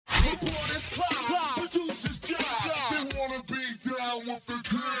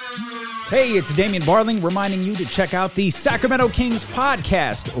Hey, it's Damian Barling reminding you to check out the Sacramento Kings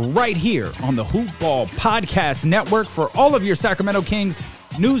podcast right here on the Hoop Ball Podcast Network. For all of your Sacramento Kings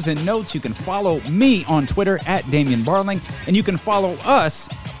news and notes, you can follow me on Twitter at Damian Barling, and you can follow us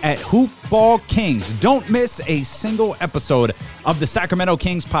at Hoop Ball Kings. Don't miss a single episode of the Sacramento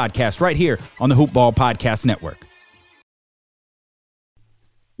Kings podcast right here on the Hoop Ball Podcast Network.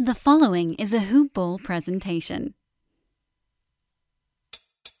 The following is a Hoop Ball presentation.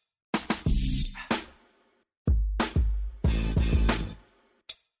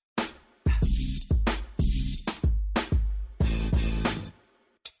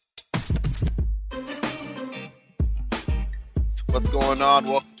 What's going on?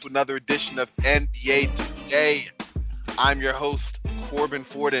 Welcome to another edition of NBA Today. I'm your host, Corbin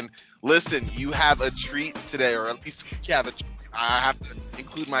Ford, and listen, you have a treat today, or at least you have a treat. I have to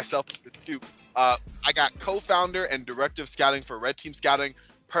include myself in this too. I got co-founder and director of scouting for Red Team Scouting,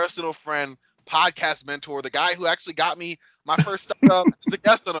 personal friend, podcast mentor, the guy who actually got me my first startup as a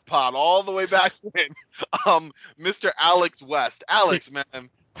guest on a pod all the way back when, Mr. Alex West. Alex, man.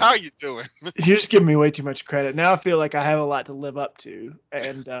 How are you doing? You're just giving me way too much credit. Now I feel like I have a lot to live up to,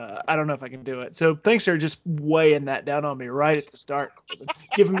 and I don't know if I can do it. So thanks for just weighing that down on me right at the start,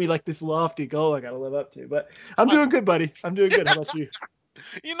 giving me like this lofty goal I got to live up to. But I'm doing good, buddy. I'm doing good. How about you?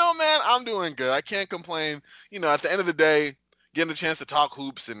 You know, man, I'm doing good. I can't complain. You know, at the end of the day, getting a chance to talk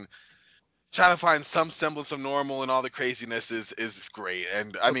hoops and trying to find some semblance of normal and all the craziness is great.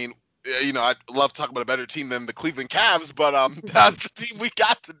 And I mean, you know, I'd love to talk about a better team than the Cleveland Cavs, but that's the team we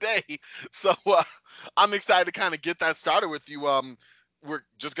got today. So I'm excited to kind of get that started with you. We're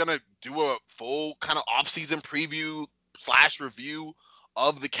just going to do a full kind of off-season preview / review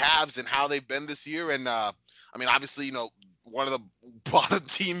of the Cavs and how they've been this year. And, I mean, obviously, you know, one of the bottom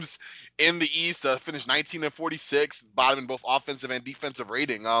teams in the East finished 19-46, bottom in both offensive and defensive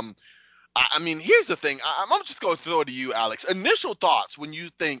rating. I mean, here's the thing. I'm just going to throw it to you, Alex. Initial thoughts when you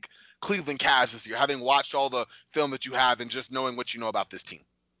think Cleveland Cavs this year, having watched all the film that you have and just knowing what you know about this team?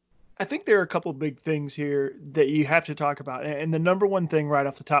 I think there are a couple big things here that you have to talk about. And the number one thing right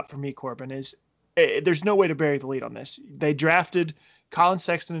off the top for me, Corbin, is there's no way to bury the lead on this. They drafted Colin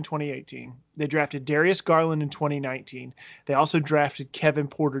Sexton in 2018. They drafted Darius Garland in 2019. They also drafted Kevin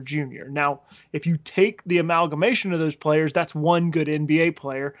Porter Jr. Now, if you take the amalgamation of those players, that's one good NBA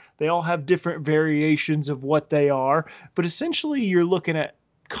player. They all have different variations of what they are. But essentially, you're looking at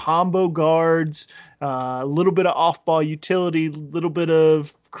combo guards, a little bit of off-ball utility, a little bit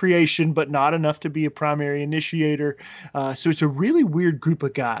of creation, but not enough to be a primary initiator. So it's a really weird group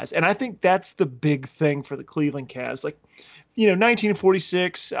of guys. And I think that's the big thing for the Cleveland Cavs. Like, you know,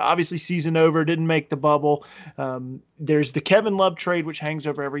 1946, obviously season over, didn't make the bubble. There's the Kevin Love trade, which hangs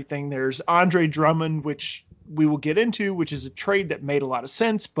over everything. There's Andre Drummond, which we will get into, which is a trade that made a lot of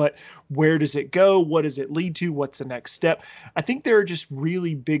sense, but where does it go? What does it lead to? What's the next step? I think there are just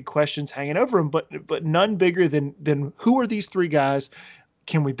really big questions hanging over them, but none bigger than who are these three guys?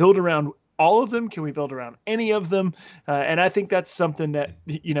 Can we build around all of them? Can we build around any of them? And I think that's something that,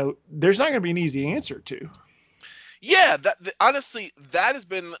 you know, there's not going to be an easy answer to. Yeah, honestly, that has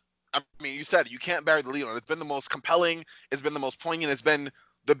been, I mean, you said it, you can't bury the lead on it. It's been the most compelling. It's been the most poignant. It's been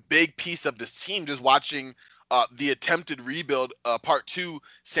the big piece of this team, just watching the attempted rebuild, part two,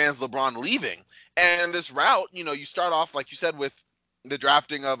 sans LeBron leaving. And this route, you know, you start off, like you said, with the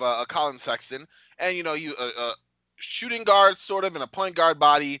drafting of Colin Sexton, and, you know, you shooting guard sort of and a point guard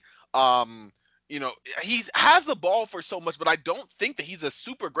body. You know, he has the ball for so much, but I don't think that he's a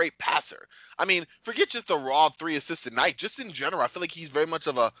super great passer. I mean, forget just the raw 3 assists a night. Just in general, I feel like he's very much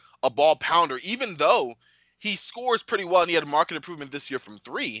of a ball pounder, even though he scores pretty well and he had a market improvement this year from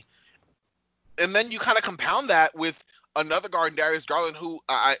 3. And then you kind of compound that with another guard, Darius Garland, who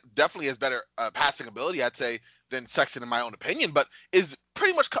I definitely has better passing ability, I'd say, than Sexton in my own opinion, but is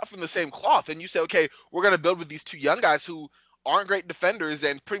pretty much cut from the same cloth. And you say, okay, we're going to build with these two young guys who aren't great defenders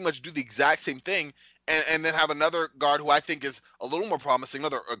and pretty much do the exact same thing, and then have another guard who I think is a little more promising,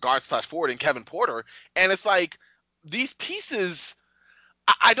 another guard / forward in Kevin Porter. And it's like these pieces,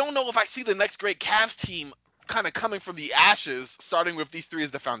 I don't know if I see the next great Cavs team kind of coming from the ashes, starting with these three as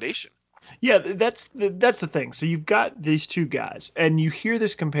the foundation. Yeah, that's the thing. So you've got these two guys, and you hear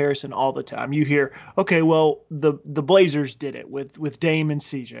this comparison all the time. You hear, okay, well, the Blazers did it with Dame and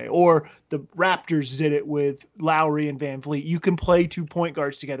CJ, or the Raptors did it with Lowry and Van Vliet. You can play 2 point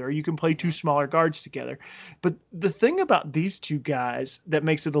guards together, or you can play 2 smaller guards together. But the thing about these two guys that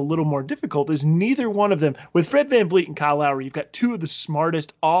makes it a little more difficult is neither one of them, with Fred Van Vliet and Kyle Lowry, you've got 2 of the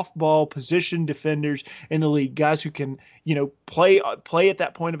smartest off-ball position defenders in the league, guys who can, play at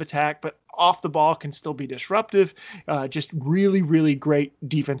that point of attack, but off the ball can still be disruptive. Just really, really great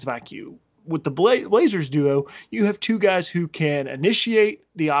defensive IQ. With the Blazers duo, you have two guys who can initiate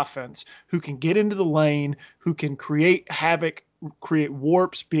the offense, who can get into the lane, who can create havoc, create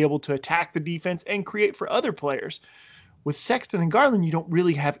warps, be able to attack the defense, and create for other players. With Sexton and Garland, you don't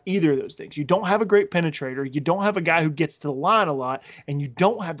really have either of those things. You don't have a great penetrator. You don't have a guy who gets to the line a lot, and you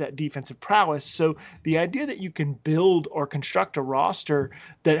don't have that defensive prowess. So the idea that you can build or construct a roster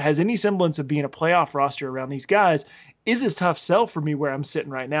that has any semblance of being a playoff roster around these guys is a tough sell for me where I'm sitting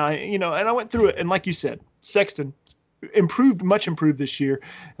right now. And I went through it, and like you said, Sexton much improved this year.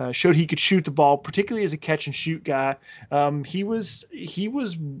 Showed he could shoot the ball, particularly as a catch and shoot guy. He was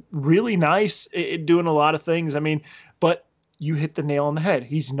really nice at doing a lot of things. But you hit the nail on the head.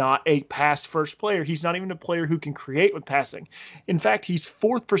 He's not a pass first player. He's not even a player who can create with passing. In fact, he's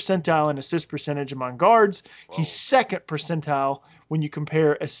 4th percentile in assist percentage among guards. Whoa. He's 2nd percentile when you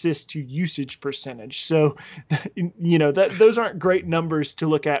compare assist to usage percentage. So, those aren't great numbers to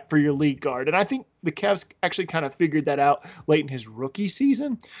look at for your lead guard. And I think the Cavs actually kind of figured that out late in his rookie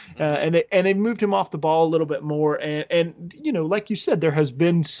season. And they moved him off the ball a little bit more. And like you said, there has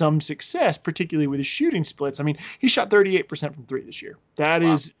been some success, particularly with his shooting splits. He shot 38% from 3 this year. That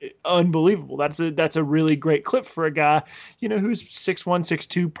is unbelievable. That's a really great clip for a guy, who's 6'1",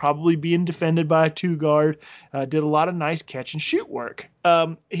 6'2", probably being defended by a 2 guard. Did a lot of nice catch and shoot work.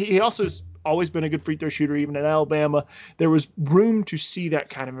 He also has always been a good free throw shooter, even at Alabama. There was room to see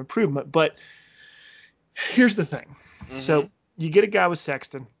that kind of improvement. But here's the thing. Mm-hmm. So you get a guy with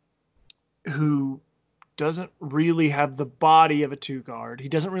Sexton who doesn't really have the body of a 2 guard. He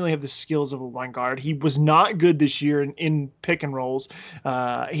doesn't really have the skills of a 1 guard. He was not good this year in pick and rolls.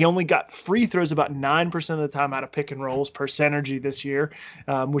 He only got free throws about 9% of the time out of pick and rolls per Synergy this year,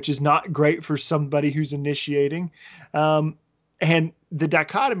 which is not great for somebody who's initiating. And the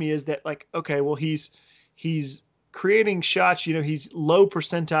dichotomy is that, he's creating shots. He's low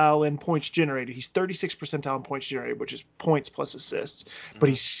percentile in points generated. He's 36th percentile in points generated, which is points plus assists. But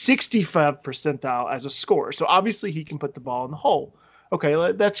he's 65th percentile as a scorer. So obviously he can put the ball in the hole.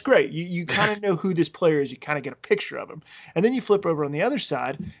 Okay, that's great. You kind of know who this player is. You kind of get a picture of him. And then you flip over on the other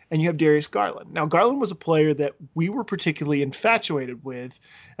side, and you have Darius Garland. Now, Garland was a player that we were particularly infatuated with.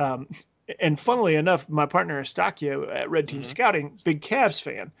 And funnily enough, my partner Estacio at Red Team Scouting, big Cavs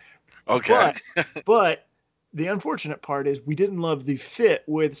fan. Okay. But the unfortunate part is we didn't love the fit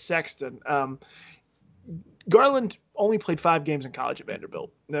with Sexton. Garland only played 5 games in college at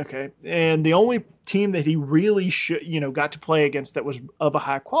Vanderbilt. Okay. And the only team that he really got to play against that was of a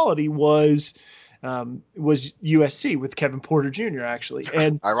high quality was USC with Kevin Porter Jr. actually.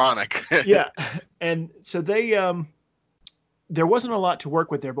 And ironic. Yeah. And so there wasn't a lot to work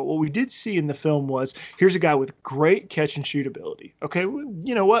with there, but what we did see in the film was, here's a guy with great catch and shoot ability. Okay,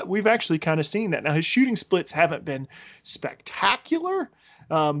 you know what? We've actually kind of seen that. Now, his shooting splits haven't been spectacular,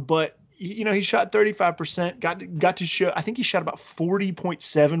 but he shot 35%, got to show, I think he shot about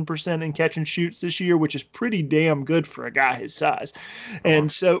 40.7% in catch and shoots this year, which is pretty damn good for a guy his size. And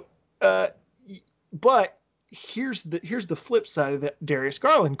so, but here's the flip side of the Darius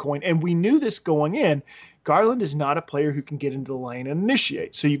Garland coin, and we knew this going in. Garland is not a player who can get into the lane and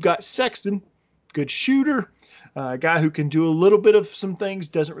initiate. So you've got Sexton, good shooter, a guy who can do a little bit of some things,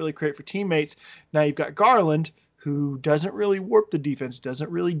 doesn't really create for teammates. Now you've got Garland, who doesn't really warp the defense,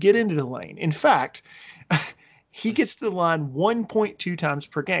 doesn't really get into the lane. In fact, he gets to the line 1.2 times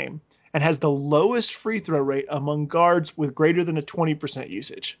per game and has the lowest free throw rate among guards with greater than a 20%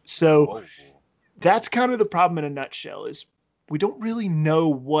 usage. So that's kind of the problem in a nutshell, is we don't really know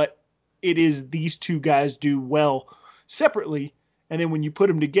what it is these 2 guys do well separately. And then when you put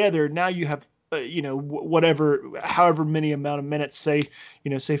them together, now you have, however many amount of minutes, say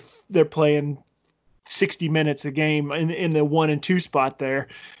they're playing 60 minutes a game in the 1 and 2 spot there,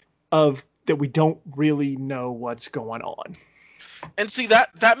 of that we don't really know what's going on. And see,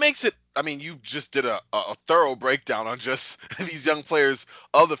 that makes it, you just did a thorough breakdown on just these young players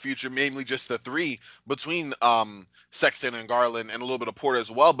of the future, mainly just the 3 between Sexton and Garland and a little bit of Porter as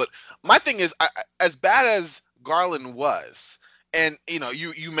well. But my thing is, as bad as Garland was, and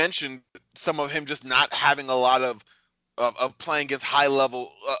you mentioned some of him just not having a lot of playing against high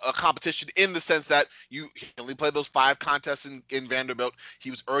level competition, in the sense that he only played those 5 contests in Vanderbilt. He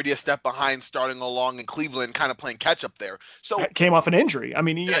was already a step behind starting along in Cleveland, kind of playing catch up there. So came off an injury.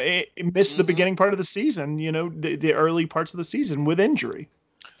 He missed the beginning part of the season, the early parts of the season with injury.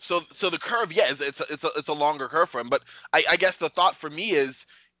 So the curve, it's a longer curve for him. But I guess the thought for me is,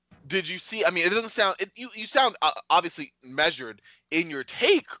 did you see? It doesn't sound. You sound obviously measured in your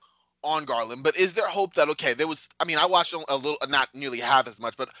take on Garland, but is there hope that, okay, I watched a little, not nearly half as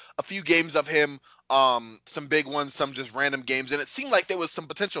much, but a few games of him, some big ones, some just random games, and it seemed like there was some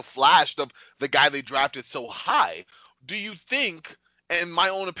potential flash of the guy they drafted so high. Do you think, and my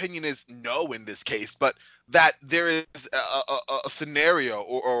own opinion is no in this case, but that there is a scenario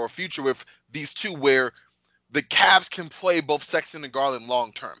or a future with these two where the Cavs can play both Sexton and Garland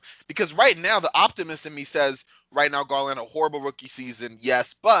long term? Because right now, the optimist in me says, right now, Garland, a horrible rookie season,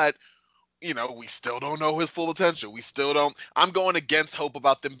 yes, but we still don't know his full potential. We still don't. I'm going against hope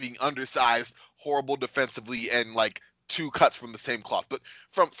about them being undersized, horrible defensively, and like two cuts from the same cloth. But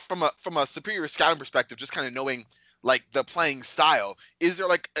from a superior scouting perspective, just kind of knowing like the playing style, is there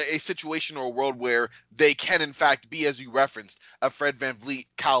like a situation or a world where they can in fact be, as you referenced, a Fred VanVleet,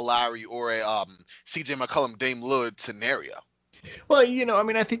 Kyle Lowry, or a CJ McCollum, Dame Lillard scenario? Well,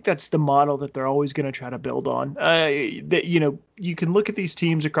 I think that's the model that they're always going to try to build on. You can look at these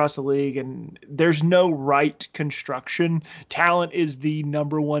teams across the league and there's no right construction. Talent is the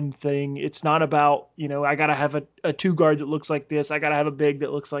number one thing. It's not about, I got to have a two guard that looks like this. I got to have a big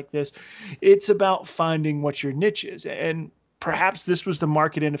that looks like this. It's about finding what your niche is. And perhaps this was the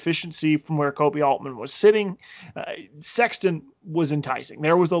market inefficiency from where Kobe Altman was sitting. Sexton was enticing.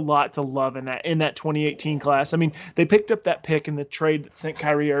 There was a lot to love in that 2018 class. I mean, they picked up that pick in the trade that sent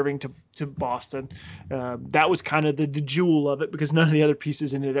Kyrie Irving to Boston. That was kind of the jewel of it, because none of the other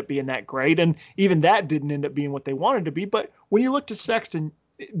pieces ended up being that great. And even that didn't end up being what they wanted to be. But when you looked at Sexton,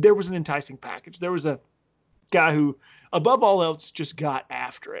 there was an enticing package. There was a guy who, above all else, just got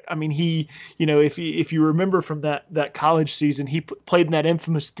after it. I mean, he, if you remember from that college season, he played in that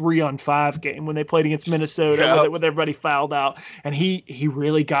infamous 3-on-5 game when they played against Minnesota, with everybody fouled out, and he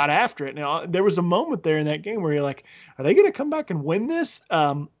really got after it. Now, there was a moment there in that game where you're like, are they going to come back and win this?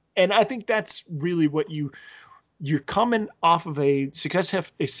 And I think that's really what you're coming off of a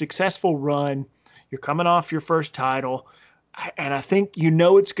successful run. You're coming off your first title. And I think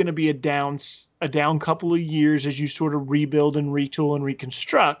it's going to be a down couple of years as you sort of rebuild and retool and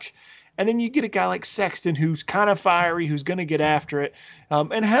reconstruct. And then you get a guy like Sexton who's kind of fiery, who's going to get after it,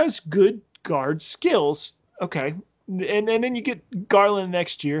 and has good guard skills. Okay. And then you get Garland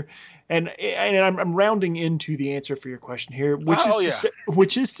next year. And I'm rounding into the answer for your question here,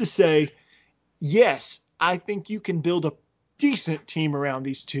 which is to say, yes, I think you can build a decent team around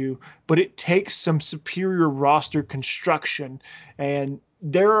these two, but it takes some superior roster construction, and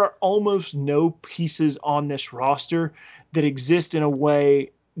there are almost no pieces on this roster that exist in a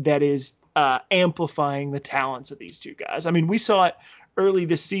way that is amplifying the talents of these two guys. I mean, we saw it early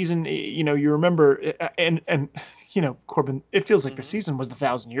this season. You remember, and Corbin, it feels like the season was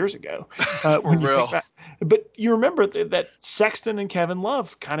 1,000 years ago. For real. But you remember that Sexton and Kevin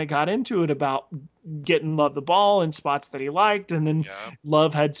Love kind of got into it about getting Love the ball in spots that he liked, and then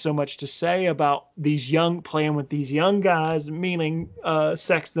Love had so much to say about playing with these young guys, meaning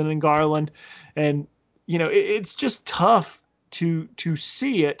Sexton and Garland, and it's just tough to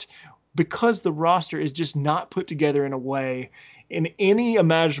see it because the roster is just not put together in any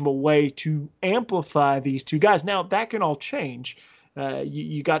imaginable way to amplify these two guys. Now that can all change.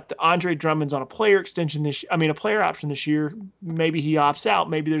 You got the Andre Drummond's on a player extension a player option this year. Maybe he opts out.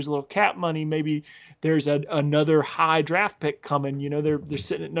 Maybe there's a little cap money. Maybe there's another high draft pick coming. They're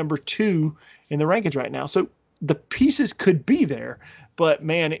sitting at number 2 in the rankings right now. So the pieces could be there, but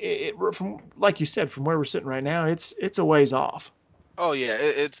man, from like you said, from where we're sitting right now, it's a ways off. Oh yeah,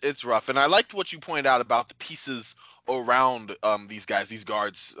 it's rough. And I liked what you pointed out about the pieces around these guys, these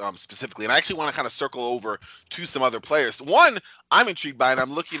guards specifically. And I actually want to kind of circle over to some other players. One I'm intrigued by, and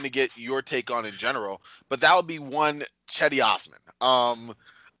I'm looking to get your take on in general, but that would be one Cedi Osman.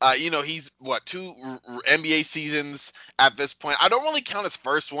 He's 2 NBA seasons at this point. I don't really count his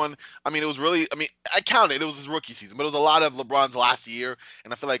first one. I count it. It was his rookie season, but it was a lot of LeBron's last year.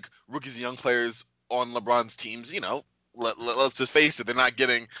 And I feel like rookies and young players on LeBron's teams, let's just face it, they're not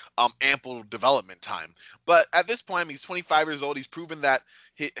getting ample development time. But at this point, he's 25 years old. He's proven that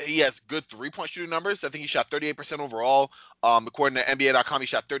he has good three-point shooting numbers. I think he shot 38% overall. According to NBA.com, he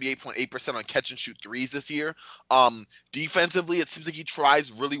shot 38.8% on catch-and-shoot threes this year. Defensively, it seems like he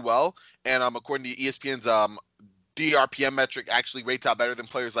tries really well. And according to ESPN's DRPM metric, actually rates out better than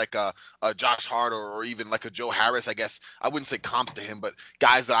players like Josh Hart or even like a Joe Harris. I guess I wouldn't say comps to him, but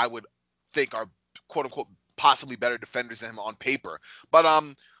guys that I would think are quote-unquote possibly better defenders than him on paper. But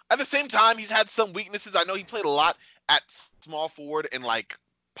at the same time, he's had some weaknesses. I know he played a lot at small forward and like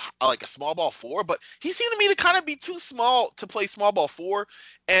a small ball 4, but he seemed to me to kind of be too small to play small ball 4,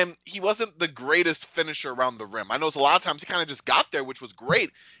 and he wasn't the greatest finisher around the rim. I know it's a lot of times he kind of just got there, which was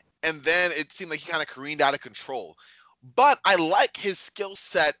great, and then it seemed like he kind of careened out of control. but I like his skill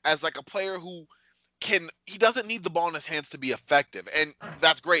set as like a player who he doesn't need the ball in his hands to be effective. And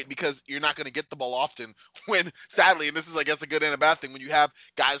that's great because you're not going to get the ball often when, sadly, and this is, I guess, a good and a bad thing, when you have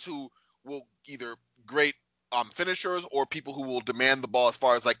guys who will either great finishers or people who will demand the ball as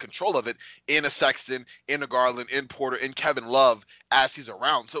far as like control of it in a Sexton, in a Garland, in Porter, in Kevin Love as he's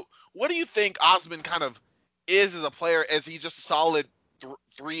around. So what do you think Osman kind of is as a player? Is he just solid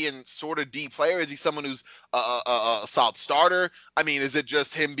three and sort of D player? Is he someone who's a solid starter? I mean, is it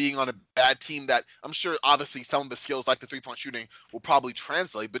just him being on a bad team that I'm sure obviously some of the skills like the 3-point shooting will probably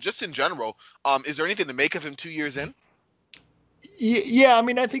translate, but just in general, is there anything to make of him 2 years in? Yeah, I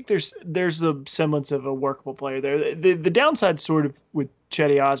mean, I think there's a semblance of a workable player there. The downside sort of with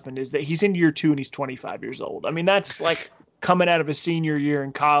Cedi Osman is that he's in year 2 and he's 25 years old. I mean, that's like coming out of a senior year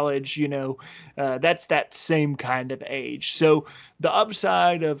in college, that's that same kind of age. So the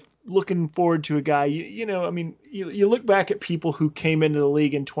upside of looking forward to a guy, you look back at people who came into the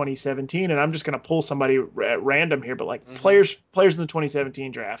league in 2017, and I'm just going to pull somebody at random here, but like players in the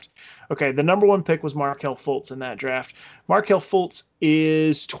 2017 draft. Okay, the number 1 pick was Markelle Fultz in that draft. Markelle Fultz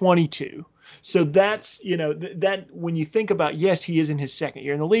is 22. So that's, that when you think about, yes, he is in his second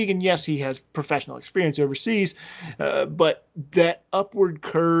year in the league, and yes, he has professional experience overseas, but that upward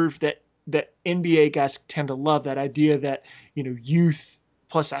curve that NBA guys tend to love, that idea that, youth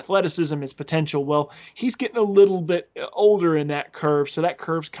plus athleticism is potential. Well, he's getting a little bit older in that curve, so that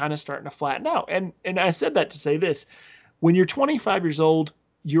curve's kind of starting to flatten out. And I said that to say this: when you're 25 years old,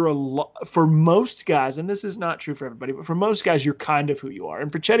 for most guys, and this is not true for everybody, but for most guys, you're kind of who you are.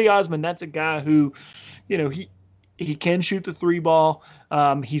 And for Cedi Osman, that's a guy who, he can shoot the 3 ball.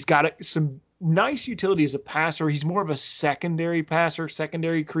 He's got some nice utility as a passer. He's more of a secondary passer,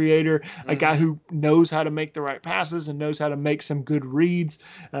 secondary creator, a guy who knows how to make the right passes and knows how to make some good reads.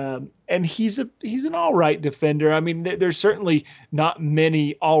 And he's an all right defender. I mean, there's certainly not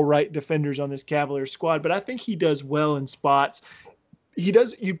many all right defenders on this Cavaliers squad, but I think he does well in spots.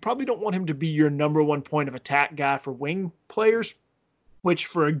 You probably don't want him to be your number 1 point of attack guy for wing players, which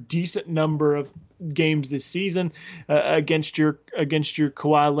for a decent number of games this season against your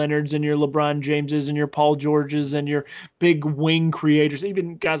Kawhi Leonards and your LeBron Jameses and your Paul Georges and your big wing creators,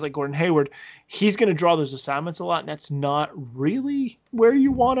 even guys like Gordon Hayward, he's going to draw those assignments a lot, and that's not really where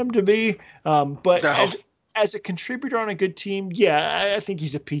you want him to be. But no. As a contributor on a good team, yeah, I think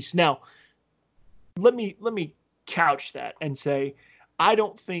he's a piece. Now, let me couch that and say, I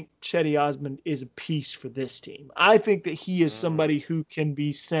don't think Cedi Osman is a piece for this team. I think that he is somebody who can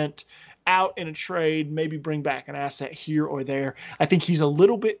be sent out in a trade, maybe bring back an asset here or there. I think he's a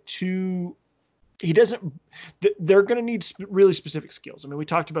little bit too they're going to need really specific skills. I mean, we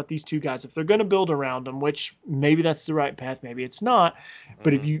talked about these two guys. If they're going to build around them, which maybe that's the right path, maybe it's not.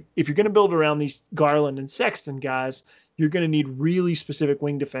 But if you're going to build around these Garland and Sexton guys, you're going to need really specific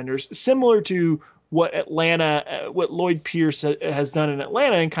wing defenders, similar to what Lloyd Pierce has done in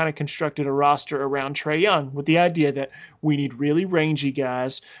Atlanta, and kind of constructed a roster around Trae Young with the idea that we need really rangy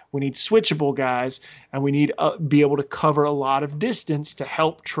guys, we need switchable guys, and we need be able to cover a lot of distance to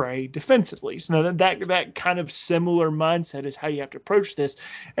help Trae defensively. So that kind of similar mindset is how you have to approach this.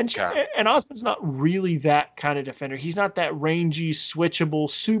 And Osman's not really that kind of defender. He's not that rangy, switchable,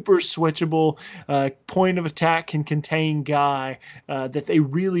 super switchable, point of attack can contain guy that they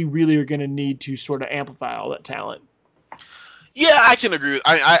really, really are going to need to sort to amplify all that talent. Yeah, I can agree.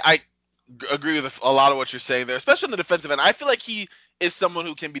 I agree with a lot of what you're saying there, especially on the defensive end. I feel like he is someone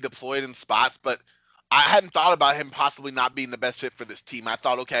who can be deployed in spots, but I hadn't thought about him possibly not being the best fit for this team. I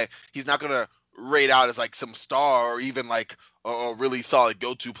thought, okay, he's not going to rate out as like some star or even like a really solid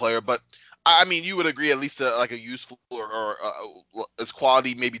go-to player, but I mean, you would agree at least like a useful or as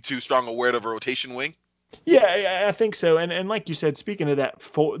quality, maybe too strong a word of a rotation wing. Yeah, I think so. And like you said, speaking of that,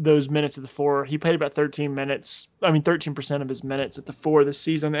 those minutes at the 4, he played about 13% of his minutes at the 4 this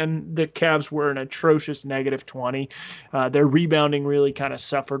season, and the Cavs were an atrocious -20. Their rebounding really kind of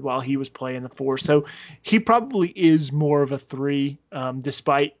suffered while he was playing the 4. So he probably is more of a 3,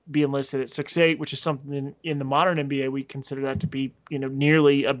 despite being listed at 6'8", which is something in the modern NBA we consider that to be,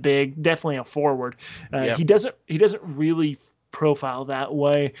 nearly a big, definitely a forward. Yep. He doesn't really profile that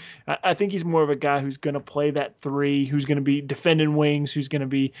way. I think he's more of a guy who's going to play that 3, who's going to be defending wings, who's going to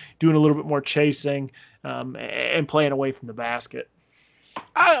be doing a little bit more chasing and playing away from the basket.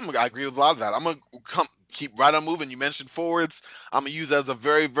 I agree with a lot of that. I'm going to keep right on moving. You mentioned forwards. I'm going to use that as a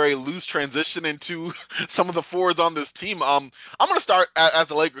very, very loose transition into some of the forwards on this team. I'm going to start, as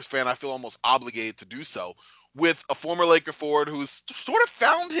a Lakers fan, I feel almost obligated to do so, with a former Laker forward who's sort of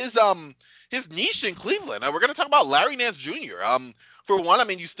found his niche in Cleveland. We're going to talk about Larry Nance Jr. For one, I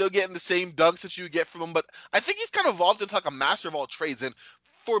mean, you still getting the same dunks that you get from him, but I think he's kind of evolved into like a master of all trades. And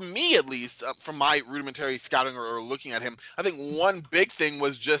for me, at least, from my rudimentary scouting or looking at him, I think one big thing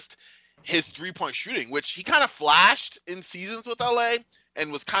was just his three-point shooting, which he kind of flashed in seasons with LA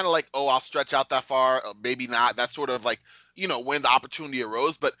and was kind of like, oh, I'll stretch out that far, maybe not. That's sort of like, when the opportunity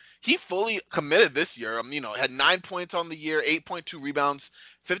arose. But he fully committed this year. Had 9 points on the year, 8.2 rebounds,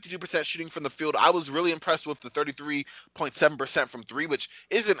 52% shooting from the field. I was really impressed with the 33.7% from three, which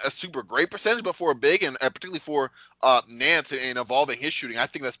isn't a super great percentage, but for a big and particularly for Nance and evolving his shooting, I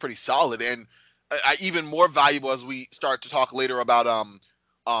think that's pretty solid and even more valuable as we start to talk later about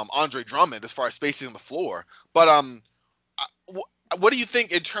Andre Drummond as far as spacing on the floor. But what do you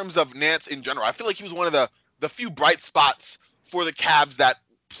think in terms of Nance in general? I feel like he was one of the few bright spots for the Cavs that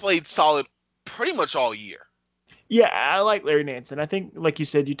played solid pretty much all year. Yeah, I like Larry Nance. And I think, like you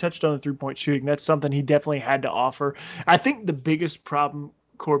said, you touched on the three-point shooting. That's something he definitely had to offer. I think the biggest problem,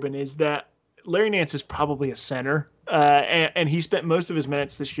 Corbin, is that Larry Nance is probably a center, and he spent most of his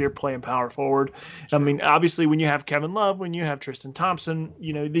minutes this year playing power forward. I mean, obviously, when you have Kevin Love, when you have Tristan Thompson,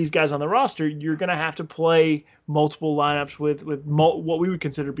 these guys on the roster, you're going to have to play multiple lineups with what we would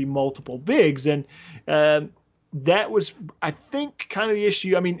consider to be multiple bigs. And that was, I think, kind of the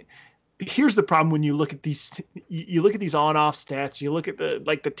issue. I mean, here's the problem when you look at these on-off stats, you look at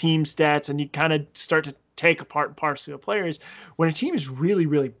the team stats, and you kind of start to take apart and parse through a player is when a team is really,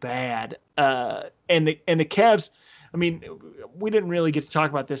 really bad. And the Cavs, I mean, we didn't really get to talk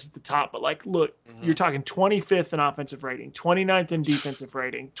about this at the top, but look, you're talking 25th in offensive rating, 29th in defensive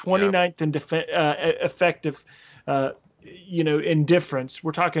rating, 29th in effective, indifference.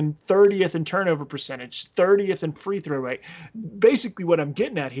 We're talking 30th in turnover percentage, 30th in free throw rate. Basically, what I'm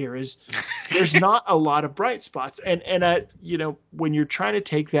getting at here is there's not a lot of bright spots. And when you're trying to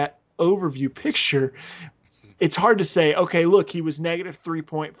take that overview picture, it's hard to say, okay, look, he was negative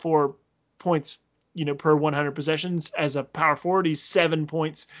 3.4 points, per 100 possessions as a power forward. He's 7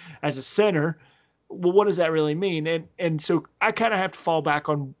 points as a center. Well, what does that really mean? And so I kind of have to fall back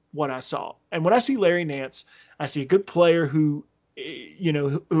on what I saw. And when I see Larry Nance, I see a good player who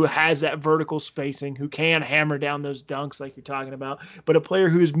has that vertical spacing, who can hammer down those dunks like you're talking about, but a player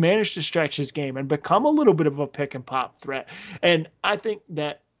who's managed to stretch his game and become a little bit of a pick and pop threat. And I think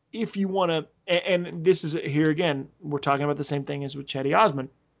that if you want to, and this is here again, we're talking about the same thing as with Cedi Osman.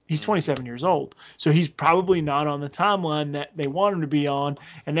 He's 27 years old, so he's probably not on the timeline that they want him to be on,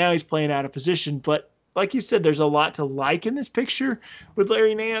 and now he's playing out of position. But like you said, there's a lot to like in this picture with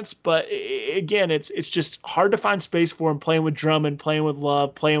Larry Nance, but again, it's just hard to find space for him playing with Drummond, playing with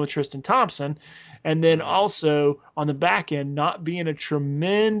Love, playing with Tristan Thompson, and then also on the back end, not being a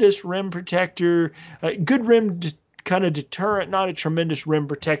tremendous rim protector, good rim kind of deterrent, not a tremendous rim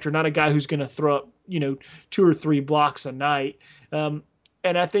protector, not a guy who's going to throw up, 2 or 3 blocks a night.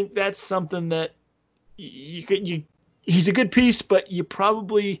 And I think that's something that he's a good piece, but you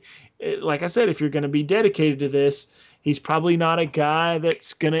probably, like I said, if you're going to be dedicated to this, he's probably not a guy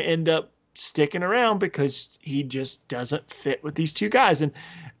that's going to end up sticking around because he just doesn't fit with these two guys. And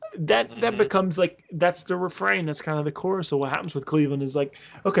that becomes that's the refrain. That's kind of the chorus of what happens with Cleveland is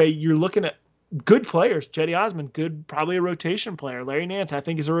okay, you're looking at good players. Cedi Osman, good, probably a rotation player. Larry Nance, I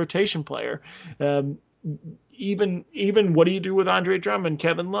think, is a rotation player. Even what do you do with Andre Drummond,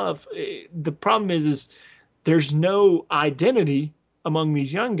 Kevin Love? The problem is there's no identity among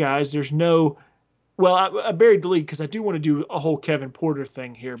these young guys. There's no, I buried the lead because I do want to do a whole Kevin Porter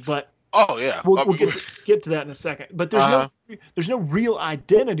thing here, but we'll get to that in a second. But there's no real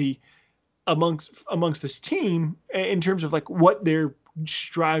identity amongst this team in terms of what they're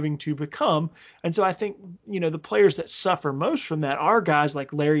striving to become. And so I think, the players that suffer most from that are guys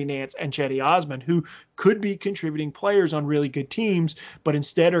like Larry Nance and Cedi Osman, who could be contributing players on really good teams, but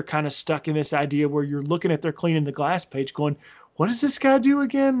instead are kind of stuck in this idea where you're looking at their cleaning the glass page going, what does this guy do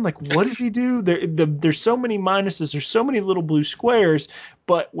again? What does he do? There's so many minuses. There's so many little blue squares,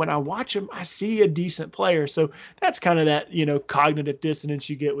 but when I watch him, I see a decent player. So that's kind of that, cognitive dissonance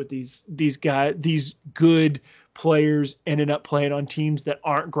you get with these guys, these good players ending up playing on teams that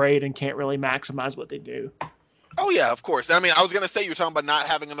aren't great and can't really maximize what they do. Oh yeah, of course. I mean, I was gonna say, you're talking about not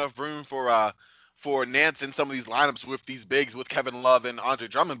having enough room for Nance in some of these lineups with these bigs with Kevin Love and Andre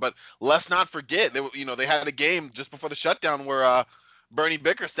Drummond, but let's not forget they had a game just before the shutdown where Bernie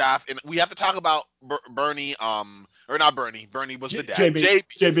Bickerstaff, and we have to talk about Bernie, or not Bernie. Bernie was the dad.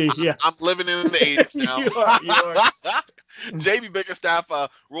 JB, yeah. I'm living in the 80s now. you are. JB Bickerstaff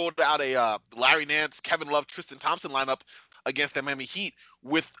rolled out a Larry Nance, Kevin Love, Tristan Thompson lineup against the Miami Heat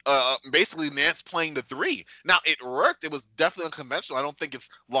with basically Nance playing the 3. Now, it worked. It was definitely unconventional. I don't think it's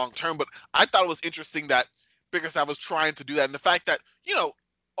long-term, but I thought it was interesting that Bickerstaff was trying to do that. And the fact that,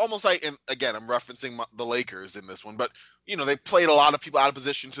 almost like, and again, I'm referencing the Lakers in this one, but, they played a lot of people out of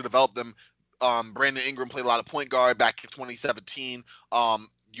position to develop them. Brandon Ingram played a lot of point guard back in 2017.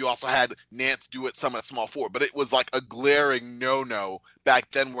 You also had Nance do it some at small forward, but it was like a glaring no-no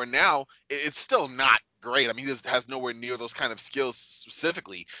back then, where now it's still not great. I mean, he just has nowhere near those kind of skills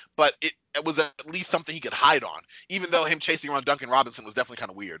specifically, but it was at least something he could hide on, even though him chasing around Duncan Robinson was definitely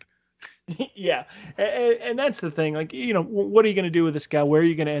kind of weird. Yeah. And that's the thing. Like, what are you going to do with this guy? Where are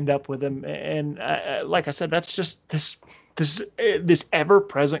you going to end up with him? And like I said, that's just this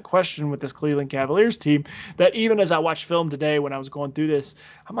ever-present question with this Cleveland Cavaliers team that even as I watched film today when I was going through this,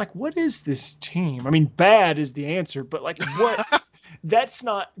 I'm like, what is this team? I mean, bad is the answer, but like what that's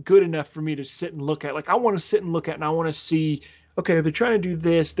not good enough for me to sit and look at. Like, I want to sit and look at, and I want to see, okay, they're trying to do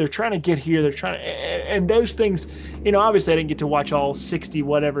this, they're trying to get here, they're trying to, and those things, obviously I didn't get to watch all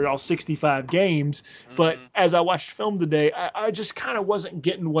 65 games, but as I watched film today, I just kind of wasn't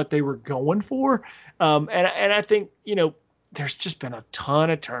getting what they were going for. And I think, there's just been a ton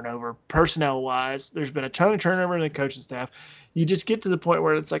of turnover personnel-wise. There's been a ton of turnover in the coaching staff. You just get to the point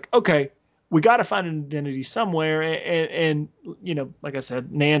where it's like, okay, we got to find an identity somewhere. And like I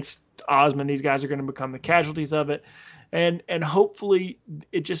said, Nance, Osman, these guys are going to become the casualties of it. And hopefully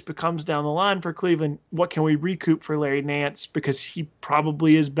it just becomes down the line for Cleveland, what can we recoup for Larry Nance? Because he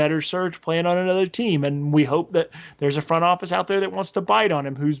probably is better served playing on another team. And we hope that there's a front office out there that wants to bite on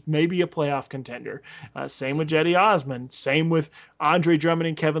him, who's maybe a playoff contender. Same with Cedi Osman. Same with Andre Drummond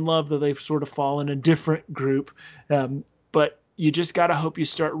and Kevin Love, though they've sort of fallen in a different group. But you just got to hope you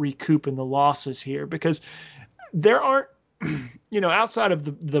start recouping the losses here, because there aren't, outside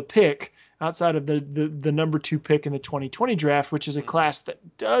of the pick, outside of the number 2 pick in the 2020 draft, which is a class that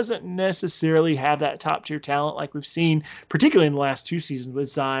doesn't necessarily have that top tier talent like we've seen, particularly in the last 2 seasons with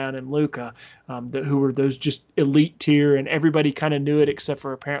Zion and Luka, who were those just elite tier, and everybody kind of knew it except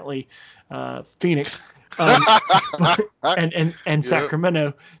for apparently Phoenix. And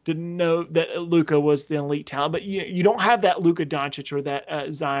Sacramento didn't know that Luka was the elite talent, but you don't have that Luka Doncic or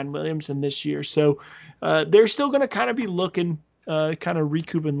that Zion Williamson this year. So they're still going to kind of be looking, kind of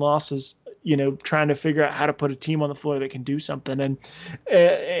recouping losses, trying to figure out how to put a team on the floor that can do something. And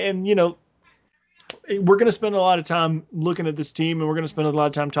we're going to spend a lot of time looking at this team, and we're going to spend a lot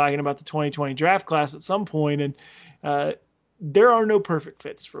of time talking about the 2020 draft class at some point. And there are no perfect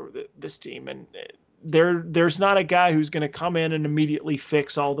fits for this team. And there's not a guy who's going to come in and immediately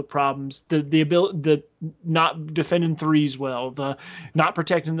fix all the problems. The ability, the not defending threes well, the not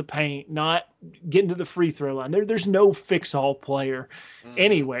protecting the paint, not getting to the free throw line. There's no fix-all player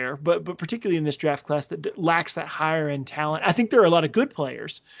anywhere, but particularly in this draft class that lacks that higher end talent. I think there are a lot of good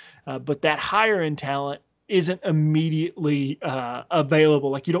players, but that higher end talent isn't immediately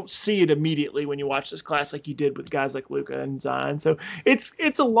available. Like, you don't see it immediately when you watch this class like you did with guys like Luka and Zion. So it's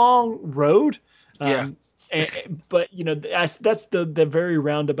a long road. But that's the very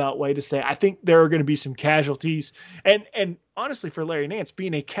roundabout way to say I think there are going to be some casualties, and honestly, for Larry Nance,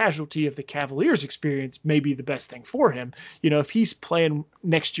 being a casualty of the Cavaliers experience may be the best thing for him. If he's playing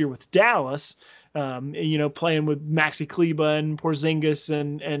next year with Dallas, playing with Maxi Kleber and Porzingis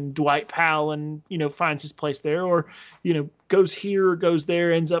and Dwight Powell, and finds his place there, or goes here or goes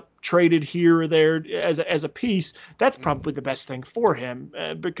there, ends up traded here or there as a piece, that's probably the best thing for him,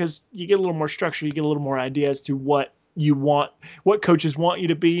 because you get a little more structure, you get a little more idea as to what you want, what coaches want you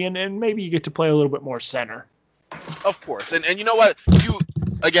to be, and maybe you get to play a little bit more center. Of course. And you know what?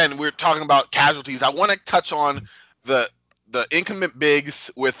 Again, we're talking about casualties. I want to touch on the incumbent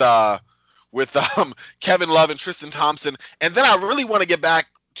bigs with Kevin Love and Tristan Thompson, and then I really want to get back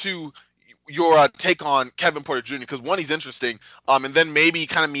to your take on Kevin Porter Jr., because one, he's interesting, and then maybe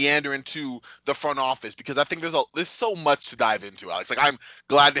kind of meander into the front office, because I think there's so much to dive into, Alex. Like, I'm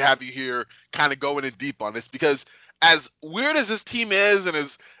glad to have you here kind of going in deep on this, because as weird as this team is, and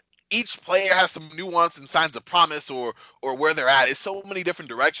as each player has some nuance and signs of promise or where they're at, it's so many different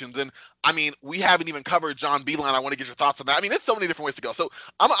directions. And I mean, we haven't even covered John Beilein. I want to get your thoughts on that. I mean, it's so many different ways to go. So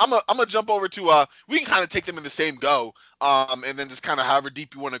I'm gonna jump over to we can kind of take them in the same go, and then just kind of however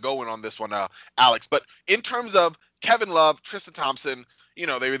deep you want to go in on this one, Alex. But in terms of Kevin Love, Tristan Thompson,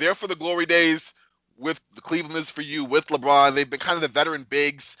 they were there for the glory days with the Cleveland is for you with LeBron. They've been kind of the veteran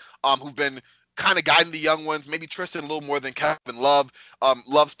bigs who've been kind of guiding the young ones, maybe Tristan a little more than Kevin Love.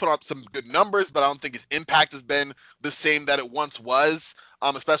 Love's put up some good numbers, but I don't think his impact has been the same that it once was,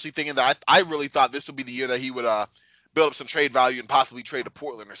 especially thinking that I really thought this would be the year that he would build up some trade value and possibly trade to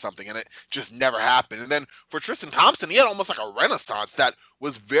Portland or something, and it just never happened. And then for Tristan Thompson, he had almost like a renaissance that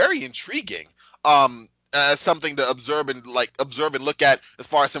was very intriguing. As something to observe and look at as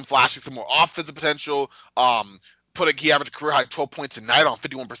far as him flashing some more offensive potential. He averaged a career high 12 points a night on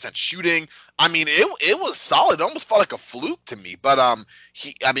 51% shooting. I mean, it was solid. It almost felt like a fluke to me, but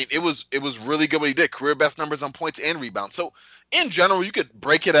it was really good what he did. Career best numbers on points and rebounds. So in general, you could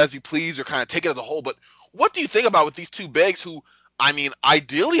break it as you please or kind of take it as a whole. But what do you think about with these two bigs who, I mean,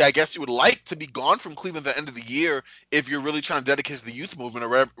 ideally, I guess you would like to be gone from Cleveland at the end of the year if you're really trying to dedicate to the youth movement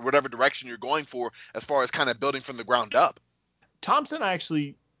or whatever direction you're going for as far as kind of building from the ground up? Thompson, I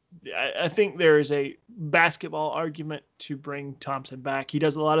think there is a basketball argument to bring Thompson back. He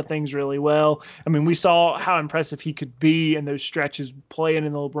does a lot of things really well. I mean, we saw how impressive he could be in those stretches playing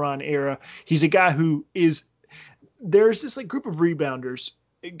in the LeBron era. He's a guy who there's this like group of rebounders,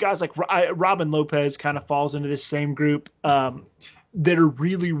 guys like Robin Lopez kind of falls into this same group that are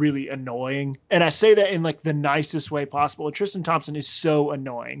really, really annoying. And I say that in like the nicest way possible. And Tristan Thompson is so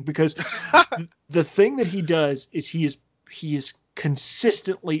annoying because the thing that he does is he is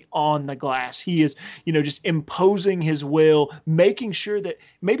consistently on the glass. He is, just imposing his will, making sure that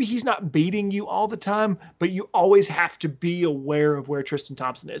maybe he's not beating you all the time, but you always have to be aware of where Tristan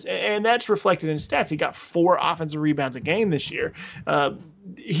Thompson is. And that's reflected in his stats. He got 4 offensive rebounds a game this year.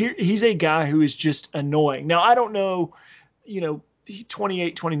 He's a guy who is just annoying. Now, I don't know,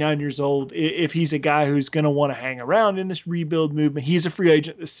 28, 29 years old, if he's a guy who's going to want to hang around in this rebuild movement. He's a free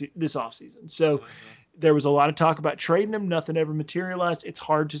agent this offseason. So there was a lot of talk about trading him. Nothing ever materialized. It's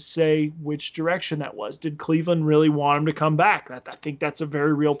hard to say which direction that was. Did Cleveland really want him to come back? I think that's a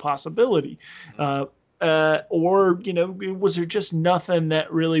very real possibility. Or, was there just nothing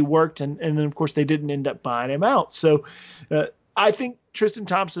that really worked? And then, of course, they didn't end up buying him out. So I think Tristan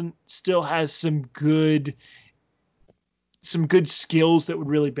Thompson still has some good skills that would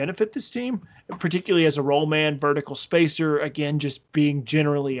really benefit this team, particularly as a roll man, vertical spacer, again, just being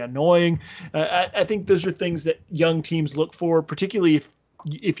generally annoying. I think those are things that young teams look for, particularly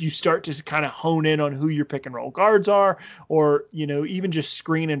if you start to kind of hone in on who your pick and roll guards are, or, even just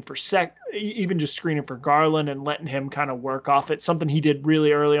screening for Garland and letting him kind of work off it. Something he did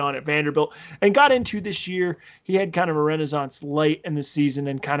really early on at Vanderbilt and got into this year. He had kind of a renaissance late in the season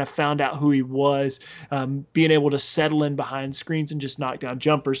and kind of found out who he was, being able to settle in behind screens and just knock down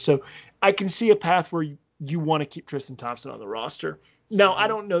jumpers. So I can see a path where you want to keep Tristan Thompson on the roster. Now, I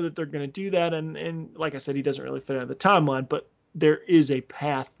don't know that they're going to do that. And like I said, he doesn't really fit on the timeline, but there is a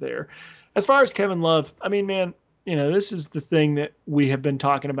path there. As far as Kevin Love, I mean, man, this is the thing that we have been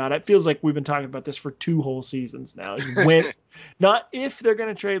talking about. It feels like we've been talking about this for 2 whole seasons now. When, not if they're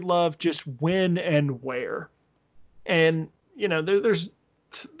going to trade Love, just when and where. And,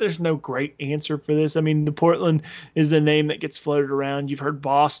 there's no great answer for this. I mean, the Portland is the name that gets floated around. You've heard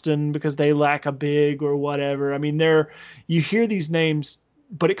Boston because they lack a big or whatever. I mean, you hear these names,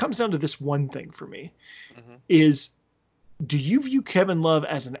 but it comes down to this one thing for me is, do you view Kevin Love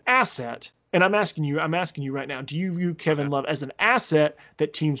as an asset? And I'm asking you right now, do you view Kevin Love as an asset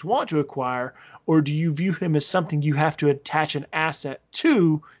that teams want to acquire, or do you view him as something you have to attach an asset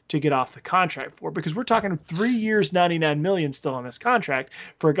to get off the contract for? Because we're talking 3 years, $99 million still on this contract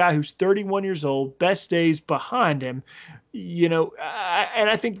for a guy who's 31 years old, best days behind him. And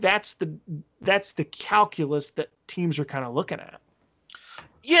I think that's the calculus that teams are kind of looking at.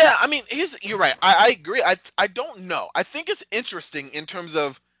 Yeah, I mean, you're right. I agree. I don't know. I think it's interesting in terms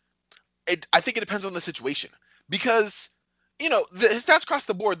of I think it depends on the situation because, his stats across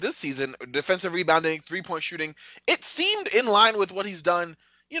the board this season, defensive rebounding, 3-point shooting, it seemed in line with what he's done,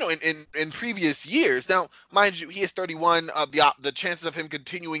 in previous years. Now, mind you, he is 31. The chances of him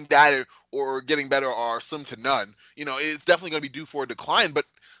continuing that or getting better are slim to none. It's definitely going to be due for a decline, but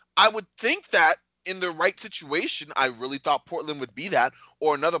I would think that in the right situation, I really thought Portland would be that,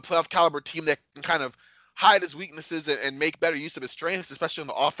 or another playoff caliber team that can kind of hide his weaknesses and make better use of his strengths, especially on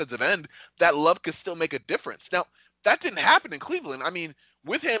the offensive end, that Love could still make a difference. Now, that didn't happen in Cleveland. I mean,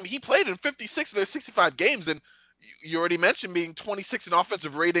 with him, he played in 56 of their 65 games, and you already mentioned being 26 in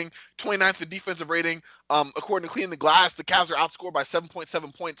offensive rating, 29th in defensive rating. According to Clean the Glass, the Cavs are outscored by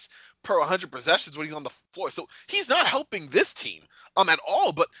 7.7 points per 100 possessions when he's on the floor. So he's not helping this team at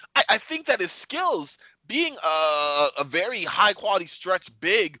all. But I think that his skills, being a very high-quality stretch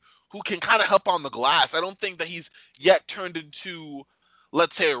big who can kind of help on the glass, I don't think that he's yet turned into,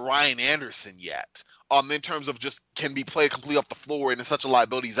 let's say, Ryan Anderson yet. In terms of just can be played completely off the floor and is such a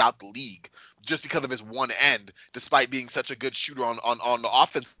liability, he's out the league just because of his one end, despite being such a good shooter on the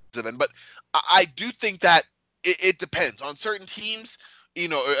offensive end. But I do think that it depends. On certain teams,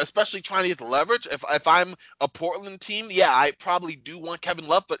 especially trying to get the leverage. If I'm a Portland team, yeah, I probably do want Kevin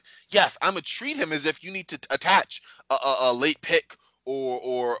Love, but yes, I'm gonna treat him as if you need to attach a late pick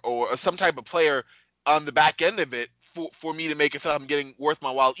or some type of player on the back end of it for me to make it feel like I'm getting worth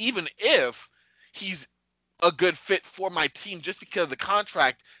my while, even if he's a good fit for my team, just because of the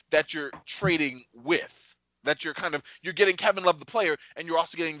contract that you're trading with. That you're getting Kevin Love the player, and you're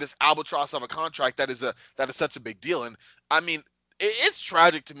also getting this albatross of a contract that is such a big deal. And I mean, it's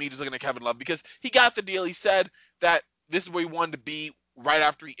tragic to me just looking at Kevin Love, because he got the deal. He said that this is where he wanted to be right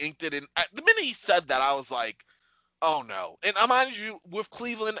after he inked it. And the minute he said that, I was like, oh no. And I mind you, with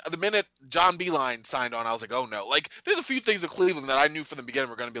Cleveland, the minute John Beeline signed on, I was like, oh no. Like, there's a few things with Cleveland that I knew from the beginning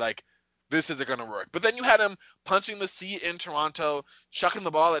were going to be like, this isn't going to work. But then you had him punching the seat in Toronto, chucking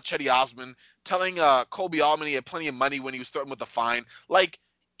the ball at Chetty Osman, telling Colby Allman he had plenty of money when he was starting with the fine. Like,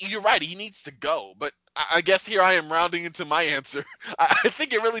 you're right, he needs to go. But I guess here I am rounding into my answer. I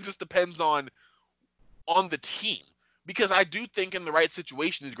think it really just depends on the team. Because I do think in the right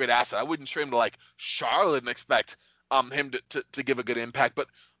situation he's a great asset. I wouldn't trade him to like Charlotte and expect him to give a good impact. But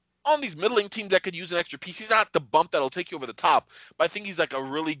on these middling teams that could use an extra piece, he's not the bump that'll take you over the top. But I think he's like a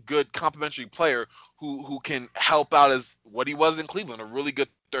really good complementary player who can help out as what he was in Cleveland, a really good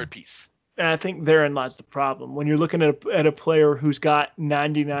third piece. And I think therein lies the problem. When you're looking at a player who's got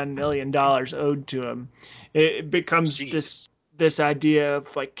 $99 million owed to him, it becomes this idea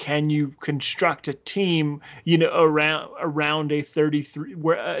of like, can you construct a team, around a 33,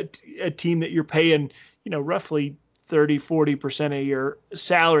 where a team that you're paying, roughly 30-40% of your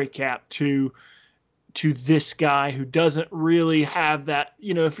salary cap to this guy who doesn't really have that,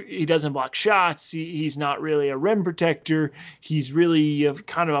 if he doesn't block shots, he's not really a rim protector. He's really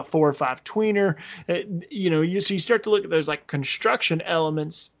kind of a 4 or 5 tweener. So you start to look at those like construction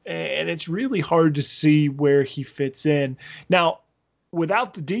elements, and it's really hard to see where he fits in. Now,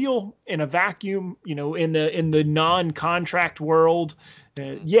 without the deal, in a vacuum, in the non-contract world,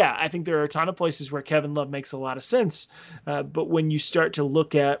 I think there are a ton of places where Kevin Love makes a lot of sense. But when you start to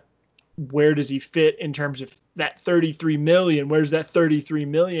look at where does he fit in terms of that $33 million, where does that $33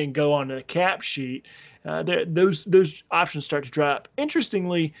 million go on the cap sheet? Those options start to drop.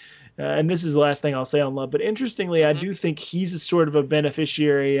 Interestingly, and this is the last thing I'll say on Love, but interestingly, I do think he's a sort of a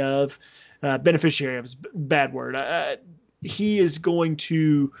beneficiary of is a bad word. He is going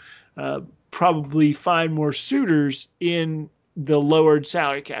to probably find more suitors in the lowered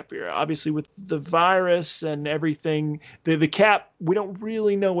salary cap era. Obviously, with the virus and everything, the cap, we don't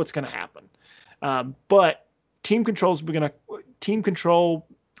really know what's going to happen. But team control,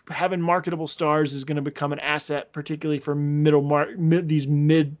 having marketable stars is going to become an asset, particularly for these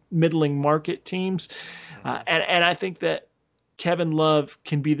middling market teams. And I think that Kevin Love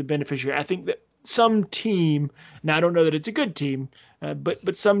can be the beneficiary. I think that some team, now I don't know that it's a good team,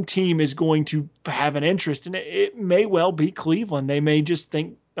 but some team is going to have an interest, and it may well be Cleveland. They may just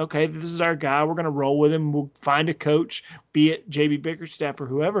think, okay, this is our guy. We're going to roll with him. We'll find a coach, be it J.B. Bickerstaff or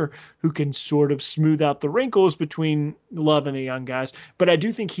whoever, who can sort of smooth out the wrinkles between Love and the young guys. But I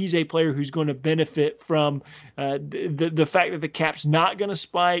do think he's a player who's going to benefit from the fact that the cap's not going to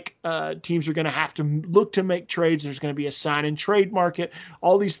spike. Teams are going to have to look to make trades. There's going to be a sign and trade market.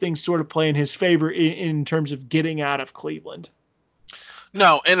 All these things sort of play in his favor in terms of getting out of Cleveland.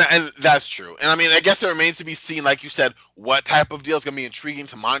 No, and that's true. And I mean, I guess it remains to be seen, like you said, what type of deal is going to be intriguing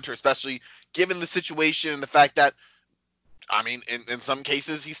to monitor, especially given the situation and the fact that, I mean, in some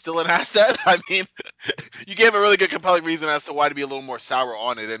cases, he's still an asset. I mean, you gave a really good, compelling reason as to why to be a little more sour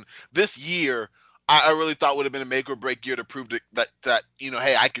on it. And this year, I really thought would have been a make or break year to prove that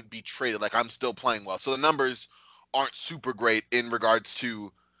hey, I could be traded. Like, I'm still playing well. So the numbers aren't super great in regards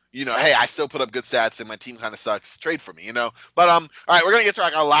to, hey, I still put up good stats and my team kind of sucks. Trade for me, But all right, we're gonna get to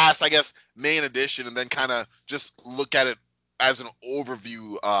like our last, I guess, main edition, and then kind of just look at it as an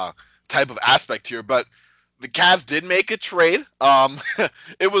overview type of aspect here. But the Cavs did make a trade.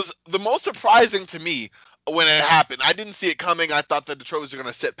 It was the most surprising to me when it happened. I didn't see it coming. I thought that Detroit was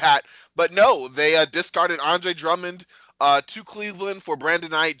gonna sit pat, but no, they discarded Andre Drummond to Cleveland for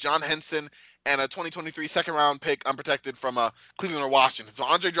Brandon Knight, John Henson, and a 2023 second-round pick unprotected from Cleveland or Washington. So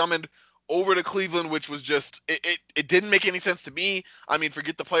Andre Drummond over to Cleveland, which was just it didn't make any sense to me. I mean,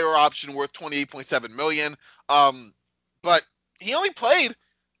 forget the player option worth $28.7 million. But he only played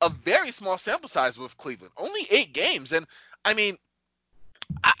a very small sample size with Cleveland, only 8 games. And I mean,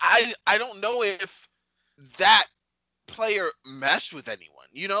 I don't know if that player meshed with anyone.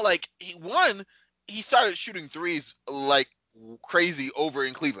 Like he started shooting threes like crazy over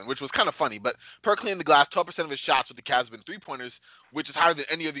in Cleveland, which was kind of funny. But per Clean the Glass, 12% of his shots with the Cavs have been 3-pointers, which is higher than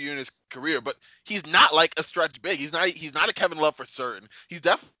any other year in his career. But he's not like a stretch big. He's not a Kevin Love for certain. He's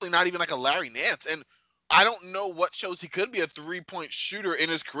definitely not even like a Larry Nance. And I don't know what shows he could be a 3-point shooter in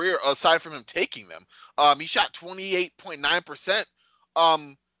his career aside from him taking them. He shot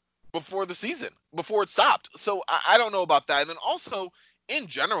 28.9% before the season, before it stopped. So I don't know about that. And then also in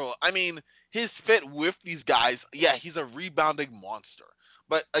general, I mean, his fit with these guys, yeah, he's a rebounding monster.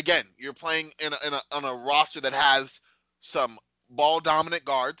 But again, you're playing on a roster that has some ball dominant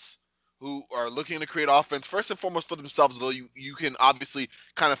guards who are looking to create offense first and foremost for themselves, though you can obviously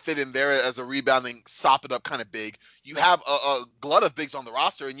kind of fit in there as a rebounding, sop it up kind of big. You have a glut of bigs on the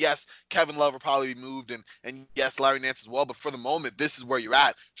roster, and yes, Kevin Love will probably be moved, and yes, Larry Nance as well, but for the moment, this is where you're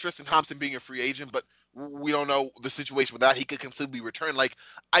at. Tristan Thompson being a free agent, but we don't know the situation with that. He could conceivably return. Like,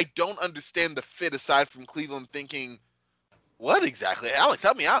 I don't understand the fit aside from Cleveland thinking, what exactly? Alex,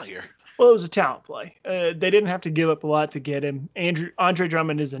 help me out here. Well, it was a talent play. They didn't have to give up a lot to get him. Andre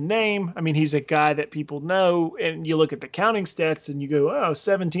Drummond is a name. I mean, he's a guy that people know, and you look at the counting stats and you go,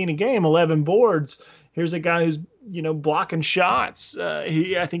 17 a game, 11 boards. Here's a guy who's, blocking shots.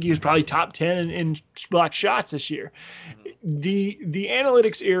 I think he was probably top 10 in block shots this year. The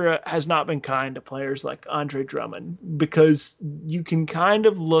analytics era has not been kind to players like Andre Drummond because you can kind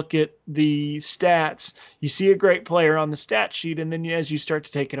of look at the stats. You see a great player on the stat sheet, and then as you start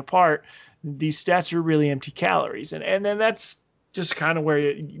to take it apart, these stats are really empty calories. And then that's just kind of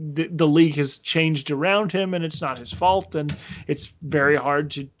where the league has changed around him, and it's not his fault, and it's very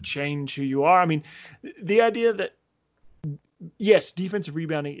hard to change who you are. I mean, the idea that, yes, defensive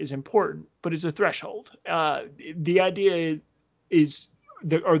rebounding is important, but it's a threshold. The idea is,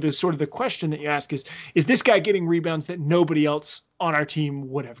 the question that you ask is this guy getting rebounds that nobody else on our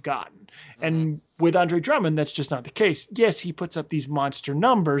team would have gotten? And with Andre Drummond, that's just not the case. Yes, he puts up these monster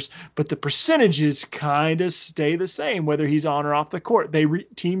numbers, but the percentages kind of stay the same, whether he's on or off the court.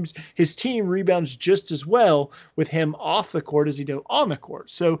 His team rebounds just as well with him off the court as he do on the court.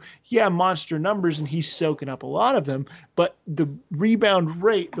 So, yeah, monster numbers, and he's soaking up a lot of them, but the rebound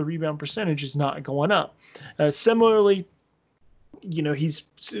rate, the rebound percentage is not going up. Similarly, he's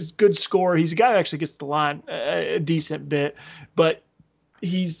a good scorer. He's a guy who actually gets the line a decent bit, but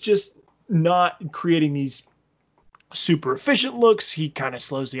he's just not creating these super efficient looks. He kind of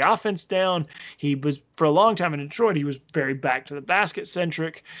slows the offense down. He was, for a long time in Detroit, he was very back to the basket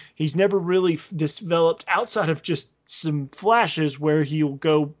centric. He's never really developed outside of just some flashes where he'll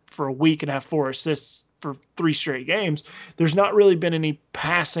go for a week and have 4 assists for 3 straight games. There's not really been any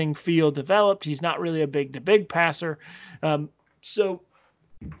passing feel developed. He's not really a big-to-big passer. So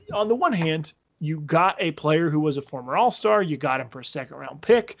on the one hand, you got a player who was a former All-Star. You got him for a second-round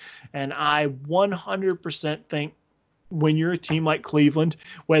pick. And I 100% think when you're a team like Cleveland,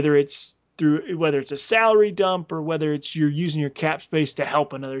 whether it's a salary dump or whether it's you're using your cap space to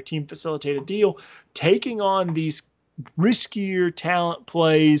help another team facilitate a deal, taking on these riskier talent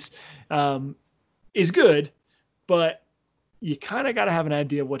plays is good, but you kind of got to have an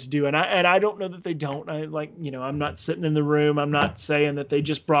idea of what to do. And I don't know that they don't. I'm not sitting in the room. I'm not saying that they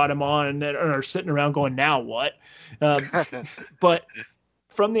just brought him on and are sitting around going, now what? But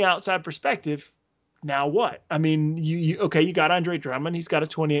from the outside perspective, now what? I mean, you got Andre Drummond. He's got a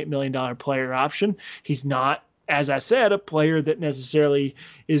 $28 million player option. He's not, as I said, a player that necessarily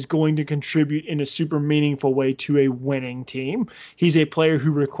is going to contribute in a super meaningful way to a winning team. He's a player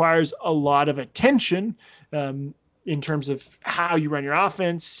who requires a lot of attention, in terms of how you run your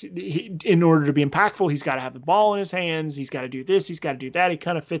offense. In order to be impactful, he's got to have the ball in his hands. He's got to do this. He's got to do that. He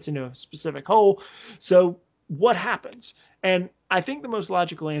kind of fits into a specific hole. So what happens? And I think the most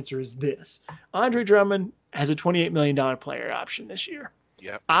logical answer is this. Andre Drummond has a $28 million player option this year.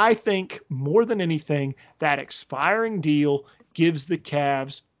 Yep. I think more than anything, that expiring deal gives the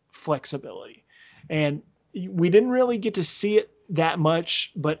Cavs flexibility. And we didn't really get to see it that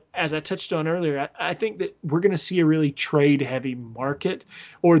much, but as I touched on earlier, I think that we're going to see a really trade-heavy market,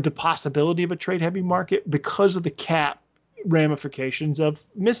 or the possibility of a trade-heavy market, because of the cap ramifications of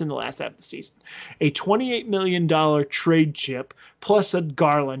missing the last half of the season. A $28 million trade chip plus a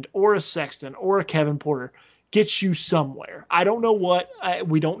Garland or a Sexton or a Kevin Porter gets you somewhere. I don't know what.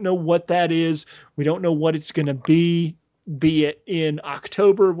 We don't know what that is. We don't know what it's going to be it in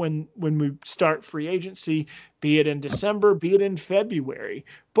October when we start free agency, be it in December, be it in February.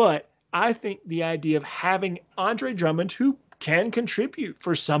 But I think the idea of having Andre Drummond, who can contribute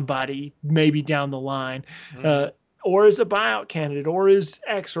for somebody maybe down the line, or as a buyout candidate, or as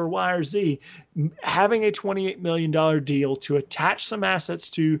X or Y or Z, having a $28 million deal to attach some assets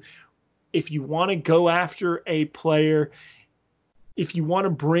to, if you want to go after a player if you want to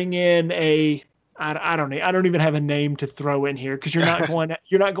bring in I don't even have a name to throw in here because you're not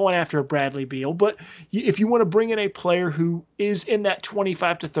going after a Bradley Beal. But if you want to bring in a player who is in that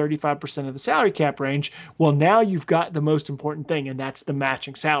 25 to 35% of the salary cap range, well, now you've got the most important thing, and that's the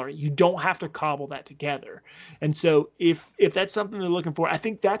matching salary. You don't have to cobble that together. And so if that's something they're looking for, I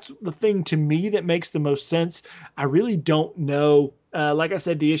think that's the thing to me that makes the most sense. I really don't know. Like I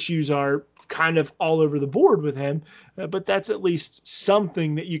said, the issues are kind of all over the board with him, but that's at least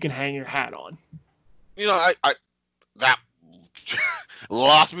something that you can hang your hat on. I that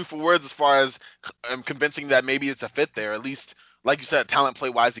lost me for words as far as I'm convincing that maybe it's a fit there, at least, like you said, talent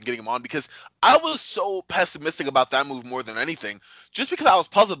play wise and getting him on, because I was so pessimistic about that move more than anything, just because I was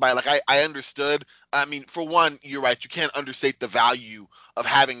puzzled by it. Like I understood. I mean, for one, you're right. You can't understate the value of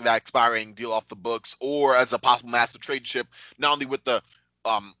having that expiring deal off the books or as a possible massive trade chip, not only with the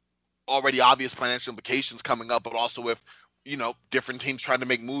already obvious financial implications coming up, but also with different teams trying to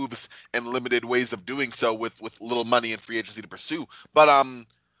make moves and limited ways of doing so with little money and free agency to pursue. But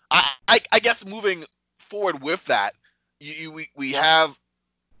I guess moving forward with that, we have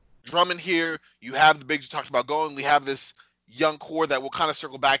Drummond here. You have the bigs you talked about going. We have this young core that we'll kind of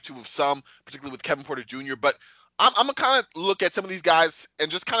circle back to with some, particularly with Kevin Porter Jr. But I'm going to kind of look at some of these guys and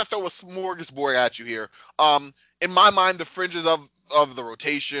just kind of throw a smorgasbord at you here. In my mind, the fringes of the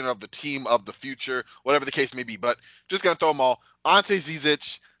rotation, of the team, of the future, whatever the case may be. But just going to throw them all. Ante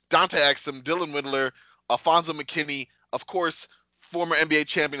Zizic, Dante Exum, Dylan Windler, Alfonso McKinney, of course, former NBA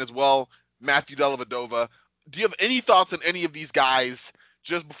champion as well, Matthew Dellavedova. Do you have any thoughts on any of these guys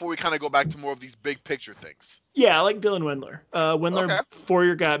just before we kind of go back to more of these big picture things? Yeah, I like Dylan Windler. Okay.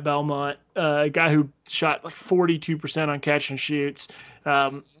 4-year guy at Belmont, a guy who shot like 42% on catch and shoots.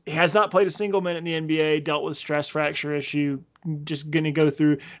 He has not played a single minute in the NBA, dealt with a stress fracture issue, just had to go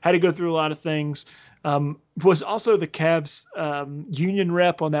through a lot of things. Was also the Cavs union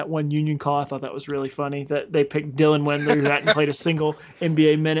rep on that one union call. I thought that was really funny that they picked Dylan Windler, who hadn't played a single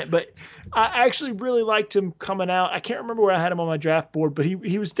NBA minute. But I actually really liked him coming out. I can't remember where I had him on my draft board, but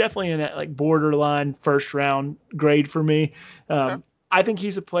he was definitely in that like borderline first round grade for me. Okay. I think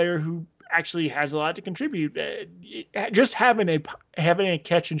he's a player who actually has a lot to contribute. Just having a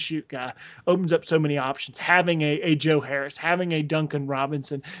catch and shoot guy opens up so many options. Having a Joe Harris, having a Duncan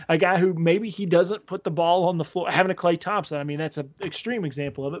Robinson, a guy who maybe he doesn't put the ball on the floor, having a Klay Thompson. I mean, that's an extreme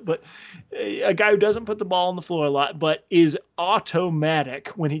example of it, but a guy who doesn't put the ball on the floor a lot, but is automatic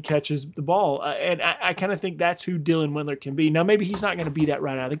when he catches the ball. And I kind of think that's who Dylan Windler can be. Now, maybe he's not going to be that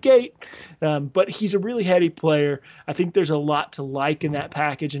right out of the gate, but he's a really heady player. I think there's a lot to like in that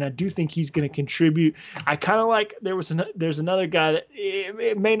package, and I do think he's going to contribute. I kind of like there's another guy that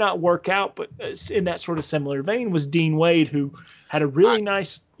it may not work out, but in that sort of similar vein was Dean Wade, who had a really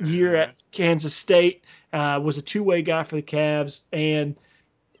nice year at Kansas State, was a two-way guy for the Cavs, and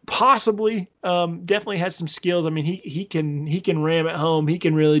possibly definitely has some skills. I mean, he can ram at home, he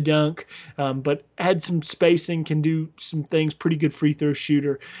can really dunk, but had some spacing, can do some things, pretty good free throw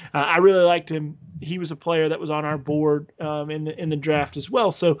shooter. I really liked him. He was a player that was on our board in the draft as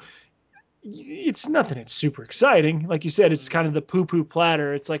well. So it's nothing. It's super exciting. Like you said, it's kind of the poo-poo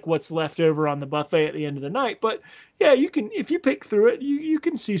platter. It's like what's left over on the buffet at the end of the night. But yeah, you can, if you pick through it, you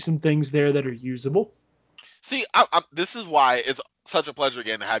can see some things there that are usable. See, this is why it's such a pleasure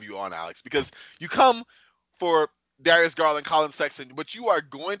again to have you on, Alex, because you come for Darius Garland, Colin Sexton, but you are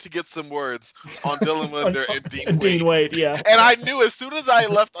going to get some words on Dylan Windler and Dean Wade. Yeah. And I knew as soon as I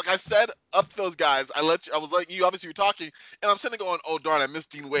left, like I said up to those guys, I was letting you, obviously you were talking, and I'm sitting there going, oh darn, I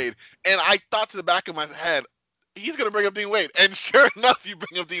missed Dean Wade. And I thought to the back of my head, he's going to bring up Dean Wade. And sure enough, you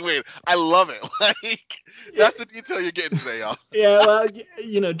bring up Dean Wade. I love it. Like, that's the detail you're getting today, y'all. Yeah,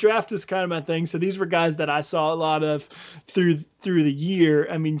 well, draft is kind of my thing. So these were guys that I saw a lot of through the year.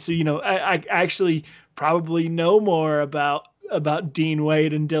 I mean, so, I actually probably know more about Dean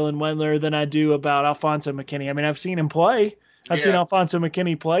Wade and Dylan Windler than I do about Alfonso McKinney. I mean, I've seen him play. I've seen Alfonso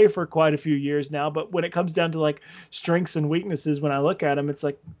McKinney play for quite a few years now, but when it comes down to like strengths and weaknesses, when I look at him, it's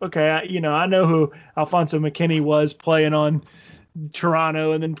like, okay, I know who Alfonso McKinney was playing on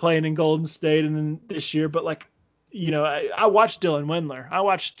Toronto and then playing in Golden State and then this year, but like, I watched Dylan Windler. I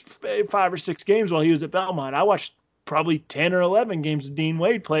watched 5 or 6 games while he was at Belmont. I watched probably 10 or 11 games of Dean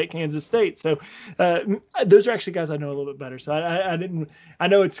Wade play at Kansas State. So those are actually guys I know a little bit better. So I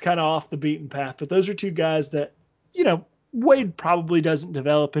know it's kind of off the beaten path, but those are two guys that, Wade probably doesn't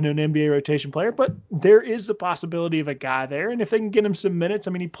develop into an NBA rotation player, but there is the possibility of a guy there. And if they can get him some minutes,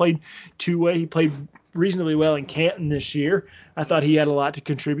 I mean, he played two-way. He played reasonably well in Canton this year. I thought he had a lot to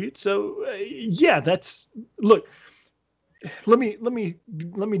contribute. So, look, let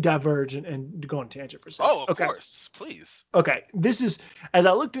me diverge and go on tangent for a second. Oh, of course, please. Okay, this is, as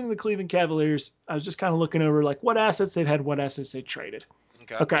I looked into the Cleveland Cavaliers, I was just kind of looking over like what assets they'd had, what assets they traded.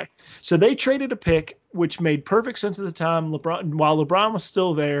 Okay, so they traded a pick, which made perfect sense at the time. While LeBron was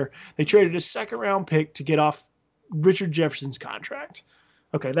still there, they traded a second-round pick to get off Richard Jefferson's contract.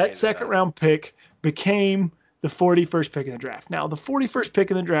 Okay, that second-round pick became the 41st pick in the draft. Now, the 41st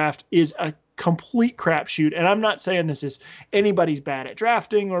pick in the draft is a complete crapshoot, and I'm not saying this is anybody's bad at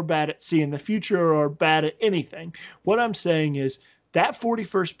drafting or bad at seeing the future or bad at anything. What I'm saying is that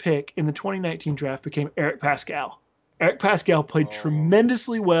 41st pick in the 2019 draft became Eric Pascal. Eric Pascal played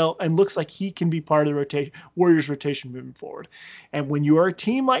tremendously well and looks like he can be part of the Warriors rotation moving forward. And when you are a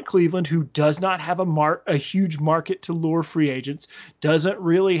team like Cleveland, who does not have a huge market to lure free agents, doesn't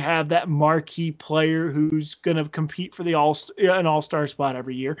really have that marquee player who's going to compete for an all-star spot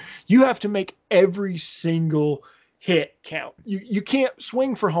every year, you have to make every single hit count. You can't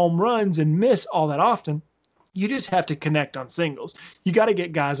swing for home runs and miss all that often. You just have to connect on singles. You got to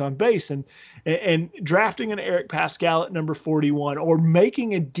get guys on base, and drafting an Eric Pascal at number 41 or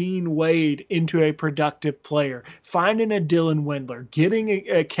making a Dean Wade into a productive player, finding a Dylan Windler, getting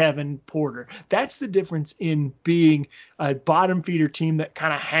a Kevin Porter. That's the difference in being a bottom feeder team that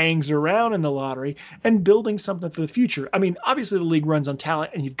kind of hangs around in the lottery and building something for the future. I mean, obviously the league runs on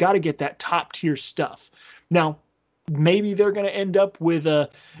talent, and you've got to get that top tier stuff. Now, maybe they're going to end up with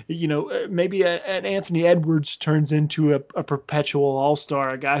maybe an Anthony Edwards turns into a perpetual all-star,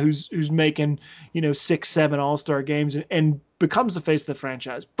 a guy who's making, 6-7 all-star games and becomes the face of the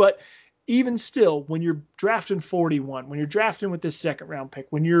franchise. But even still, when you're drafting 41, when you're drafting with this second round pick,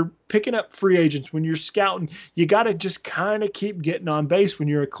 when you're picking up free agents, when you're scouting, you got to just kind of keep getting on base when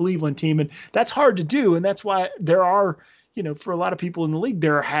you're a Cleveland team. And that's hard to do. And that's why there are, for a lot of people in the league,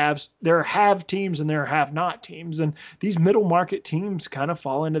 there are have teams and there are have not teams. And these middle market teams kind of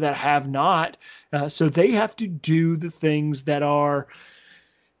fall into that have not. So they have to do the things that are,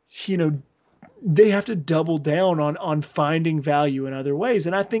 they have to double down on finding value in other ways.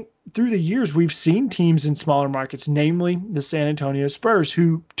 And I think through the years, we've seen teams in smaller markets, namely the San Antonio Spurs,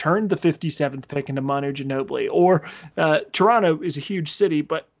 who turned the 57th pick into Manu Ginobili, or Toronto is a huge city,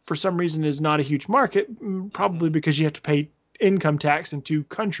 but for some reason is not a huge market, probably because you have to pay income tax in two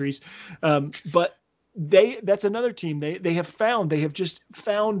countries. But that's another team. They have just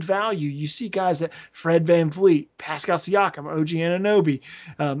found value. You see guys that Fred VanVleet, Pascal Siakam, OG Anunoby,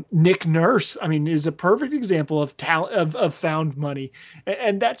 Nick Nurse, is a perfect example of talent, of found money.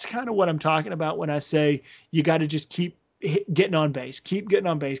 And that's kind of what I'm talking about when I say you got to just keep getting on base, keep getting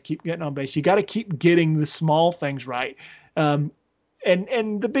on base. You got to keep getting the small things right.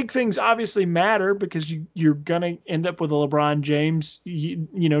 And the big things obviously matter because you're going to end up with a LeBron James,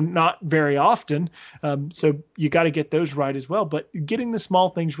 not very often. So you got to get those right as well. But getting the small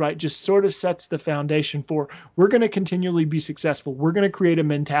things right just sort of sets the foundation for we're going to continually be successful. We're going to create a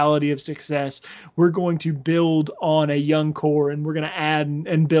mentality of success. We're going to build on a young core, and we're going to add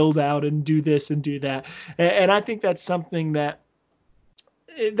and build out and do this and do that. And I think that's something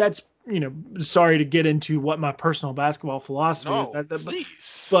that's sorry to get into what my personal basketball philosophy is.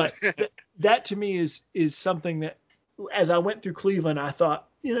 Please. But that to me is something that, as I went through Cleveland, I thought,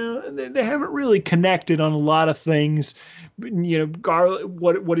 they haven't really connected on a lot of things. Garland,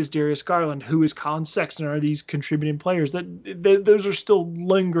 what is Darius Garland? Who is Colin Sexton? Are these contributing players? Those are still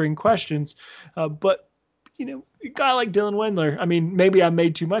lingering questions. But a guy like Dylan Windler, maybe I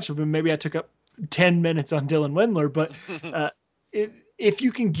made too much of him. Maybe I took up 10 minutes on Dylan Windler, but if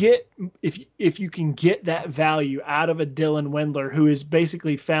you can get that value out of a Dylan Windler, who has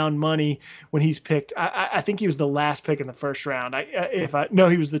basically found money when he's picked, I think he was the last pick in the first round. He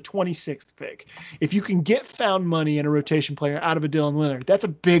was the 26th pick. If you can get found money in a rotation player out of a Dylan Windler, that's a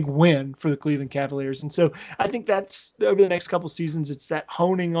big win for the Cleveland Cavaliers. And so I think that's over the next couple seasons, it's that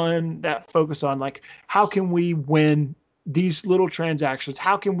honing on that focus on like, how can we win these little transactions?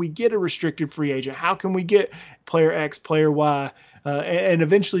 How can we get a restricted free agent? How can we get player X, player Y? And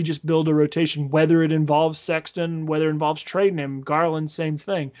eventually just build a rotation, whether it involves Sexton, whether it involves trading him, Garland, same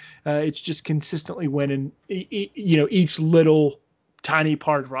thing. It's just consistently winning, each little tiny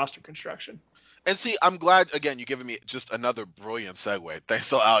part of roster construction. And see, I'm glad, again, you're giving me just another brilliant segue. Thanks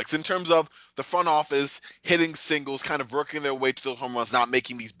so, Alex. In terms of the front office hitting singles, kind of working their way to those home runs, not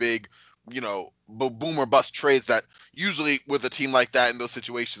making these big, boom or bust trades that usually with a team like that in those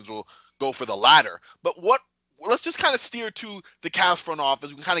situations will go for the latter. But let's just kind of steer to the Cavs front office.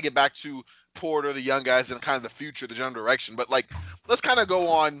 We can kind of get back to Porter, the young guys, and kind of the future, the general direction. But let's kind of go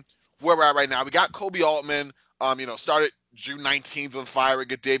on where we're at right now. We got Koby Altman, started June 19th with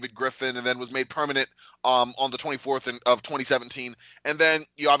firing at David Griffin, and then was made permanent on the 24th of 2017. And then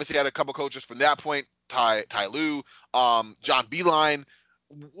you obviously had a couple coaches from that point, Ty Lue, John Beilein.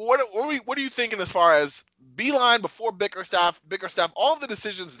 What are you thinking as far as Beilein before Bickerstaff, all of the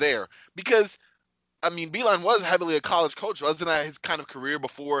decisions there? Because I mean, Beilein was heavily a college coach, wasn't that his kind of career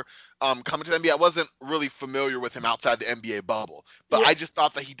before coming to the NBA? I wasn't really familiar with him outside the NBA bubble, but yeah. I just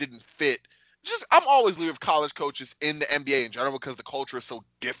thought that he didn't fit. I'm always leery of college coaches in the NBA in general because the culture is so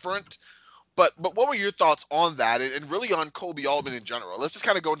different. But what were your thoughts on that and really on Koby Altman in general? Let's just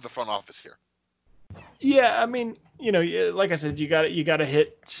kind of go into the front office here. Yeah, I mean, like I said, you got to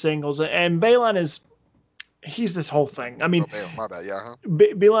hit singles, and Beilein he's this whole thing. I mean, my bad. Yeah. Huh?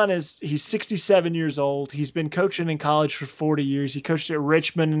 Beilein he's 67 years old. He's been coaching in college for 40 years. He coached at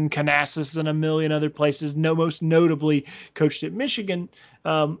Richmond and Canassus and a million other places. Most notably coached at Michigan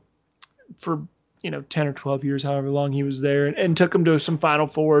for 10 or 12 years, however long he was there, and took him to some Final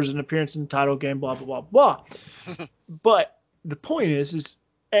Fours and appearance in the title game, blah, blah, blah, blah. But the point is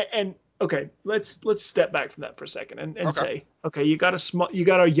okay, let's step back from that for a second and say, okay, you got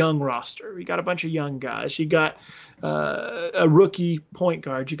a young roster. You got a bunch of young guys. You got a rookie point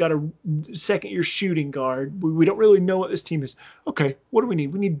guard. You got a second-year shooting guard. We don't really know what this team is. Okay, what do we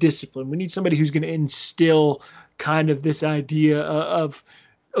need? We need discipline. We need somebody who's going to instill kind of this idea of,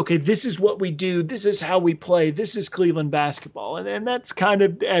 okay, this is what we do. This is how we play. This is Cleveland basketball. And that's kind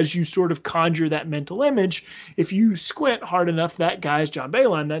of, as you sort of conjure that mental image, if you squint hard enough, that guy is John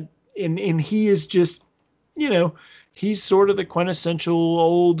Beilein. And he is just, he's sort of the quintessential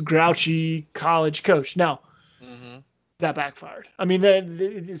old grouchy college coach. Now, that backfired. I mean,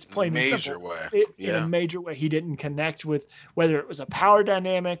 it's plain major way. In a major way. He didn't connect with whether it was a power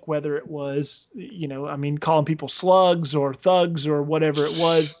dynamic, whether it was, calling people slugs or thugs or whatever it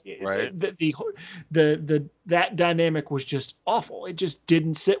was. Right. That dynamic was just awful. It just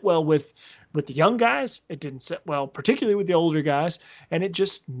didn't sit well with the young guys. It didn't sit well, particularly with the older guys, and it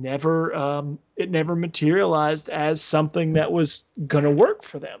just never materialized as something that was going to work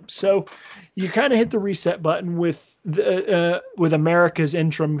for them. So you kind of hit the reset button with America's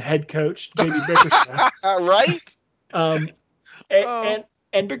interim head coach, J.B. Bickerstaff. Right.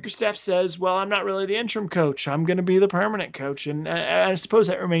 And Bickerstaff says, well, I'm not really the interim coach. I'm going to be the permanent coach. And I suppose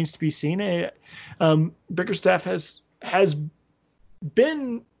that remains to be seen. Bickerstaff has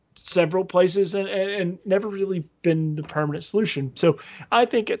been several places and never really been the permanent solution. So I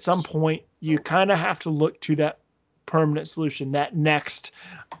think at some point you kind of have to look to that permanent solution, that next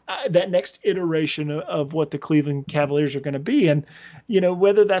iteration of what the Cleveland Cavaliers are going to be. And,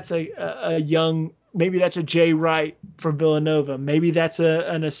 whether that's a young, maybe that's a Jay Wright from Villanova. Maybe that's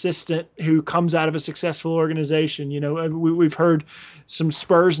an assistant who comes out of a successful organization. We've heard some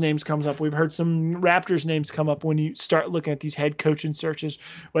Spurs names comes up. We've heard some Raptors names come up when you start looking at these head coaching searches,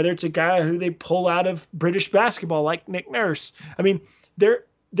 whether it's a guy who they pull out of British basketball like Nick Nurse. I mean, there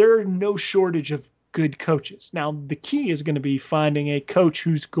are no shortage of good coaches. Now, the key is going to be finding a coach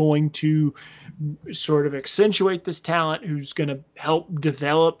who's going to sort of accentuate this talent, who's going to help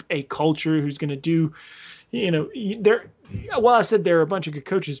develop a culture, who's going to do, while I said there are a bunch of good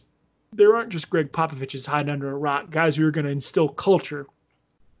coaches, there aren't just Greg Popovich's hiding under a rock, guys who are going to instill culture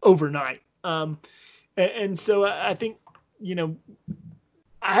overnight. And so I think,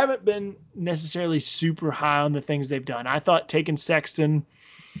 I haven't been necessarily super high on the things they've done. I thought taking Sexton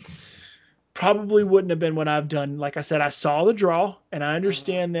probably wouldn't have been what I've done. Like I said, I saw the draw, and I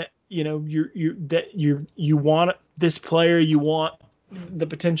understand that you want this player, you want the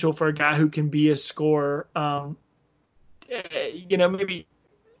potential for a guy who can be a scorer.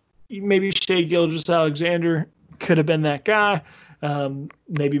 Maybe Shai Gilgeous-Alexander could have been that guy.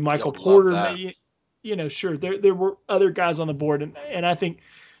 Maybe Michael Porter. Maybe, sure. There were other guys on the board, and I think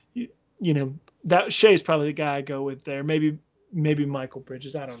that Shai is probably the guy I go with there. Maybe Michael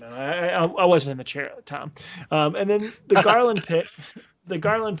Bridges. I don't know. I wasn't in the chair at the time. And then the Garland pick. The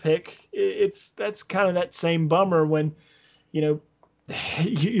Garland pick. That's kind of that same bummer when,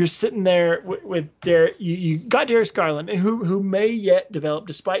 you're sitting there with Darius. You got Darius Garland, who may yet develop,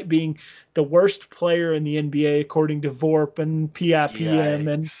 despite being the worst player in the NBA according to VORP and PIPM.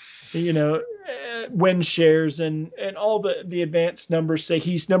 Yikes. And win shares and all the advanced numbers say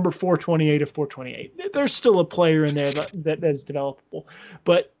he's number 428 of 428. There's still a player in there that is developable,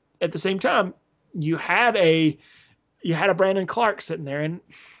 but at the same time, you had a Brandon Clark sitting there, and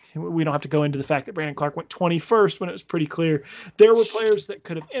we don't have to go into the fact that Brandon Clark went 21st when it was pretty clear there were players that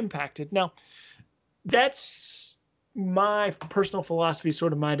could have impacted. Now, that's my personal philosophy.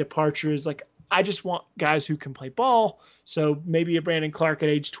 Sort of my departure is like, I just want guys who can play ball. So maybe a Brandon Clark at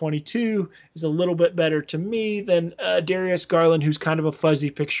age 22 is a little bit better to me than Darius Garland, who's kind of a fuzzy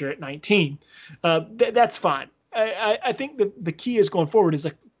picture at 19. That's fine. I think the key is going forward is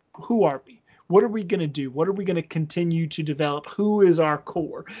like, who are we? What are we going to do? What are we going to continue to develop? Who is our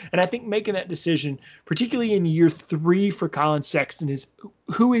core? And I think making that decision, particularly in year 3 for Colin Sexton, is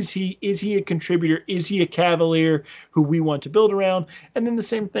who is he? Is he a contributor? Is he a Cavalier who we want to build around? And then the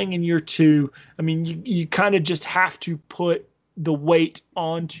same thing in year 2. I mean, you kind of just have to put the weight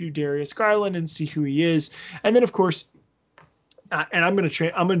onto Darius Garland and see who he is. And then, of course, and I'm going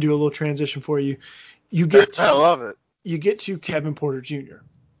to do a little transition for you. I love it. You get to Kevin Porter Jr.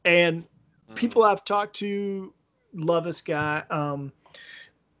 And people I've talked to love this guy.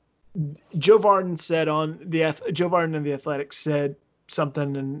 Joe Vardon and the Athletic said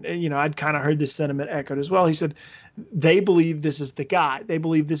something, and I'd kind of heard this sentiment echoed as well. He said they believe this is the guy. They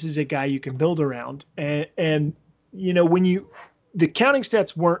believe this is a guy you can build around. And when the counting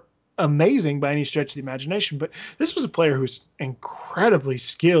stats weren't amazing by any stretch of the imagination, but this was a player who's incredibly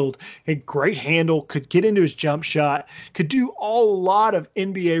skilled, had great handle, could get into his jump shot, could do a lot of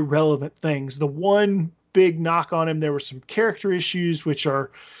NBA relevant things. The one big knock on him, there were some character issues, which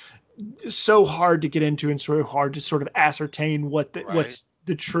are so hard to get into and sort of hard to sort of ascertain what's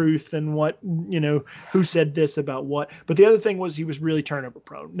the truth and what, who said this about what. But the other thing was he was really turnover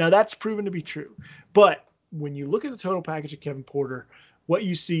prone. Now that's proven to be true. But when you look at the total package of Kevin Porter, what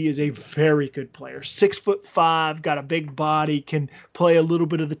you see is a very good player. 6'5", got a big body, can play a little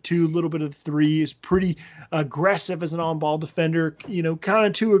bit of the 2, a little bit of the 3, is pretty aggressive as an on-ball defender, kind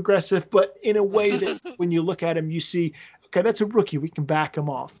of too aggressive, but in a way that when you look at him, you see, okay, that's a rookie. We can back him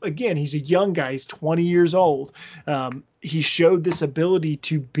off. Again, he's a young guy. He's 20 years old. He showed this ability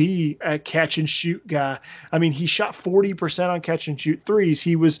to be a catch-and-shoot guy. I mean, he shot 40% on catch-and-shoot threes.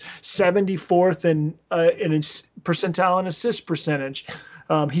 He was 74th in percentile in assist percentage.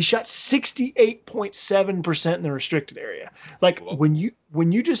 He shot 68.7% in the restricted area. Like, when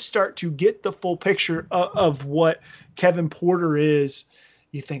you just start to get the full picture of what Kevin Porter is,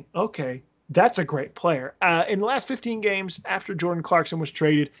 you think, okay, that's a great player. In the last 15 games after Jordan Clarkson was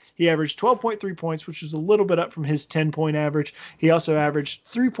traded, he averaged 12.3 points, which was a little bit up from his 10-point average. He also averaged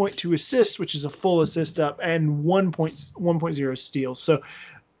 3.2 assists, which is a full assist up, and 1.0 steals. So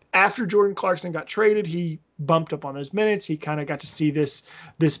after Jordan Clarkson got traded, he bumped up on those minutes. He kind of got to see this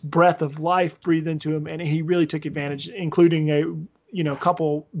breath of life breathe into him, and he really took advantage, including a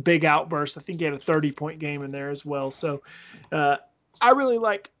couple big outbursts. I think he had a 30-point game in there as well. So I really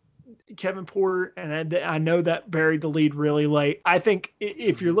like Kevin Porter, and I know that buried the lead really late. I think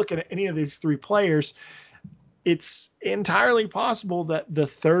if you're looking at any of these 3 players, it's entirely possible that the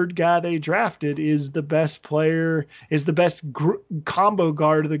third guy they drafted is the best player, is the best combo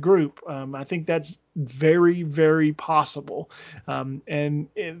guard of the group. I think that's very, very possible. And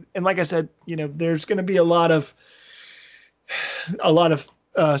like I said, there's going to be a lot of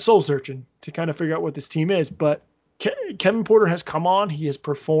soul searching to kind of figure out what this team is, but Kevin Porter has come on. He has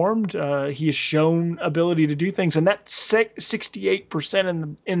performed. He has shown ability to do things, and that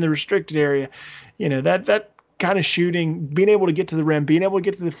 68% in the restricted area, that kind of shooting, being able to get to the rim, being able to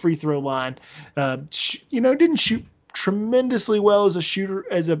get to the free throw line, didn't shoot tremendously well as a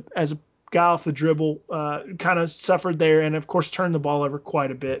shooter, as a guy off the dribble, kind of suffered there, and of course turned the ball over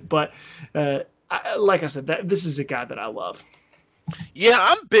quite a bit. But like I said, this is a guy that I love. Yeah,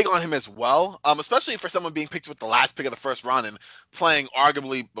 I'm big on him as well, especially for someone being picked with the last pick of the first round and playing not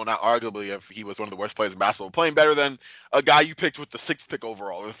arguably if he was one of the worst players in basketball, playing better than a guy you picked with the 6th pick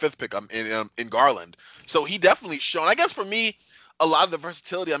overall or the 5th pick in Garland. So he definitely shown, I guess for me, a lot of the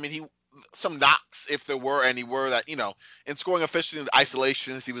versatility. I mean, some knocks, if there were any, were that, in scoring efficiency,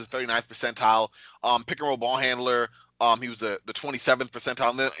 isolations, he was the 39th percentile, pick and roll ball handler. He was the 27th percentile,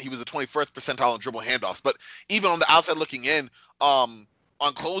 and then he was the 21st percentile in dribble handoffs. But even on the outside looking in, on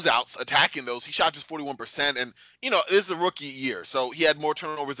closeouts, attacking those, he shot just 41%. And, this is a rookie year, so he had more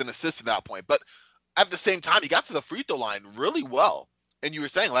turnovers than assists at that point. But at the same time, he got to the free throw line really well. And you were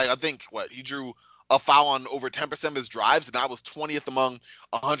saying, I think, he drew a foul on over 10% of his drives, and that was 20th among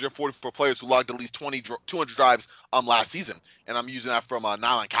 144 players who logged at least 200 drives last season. And I'm using that from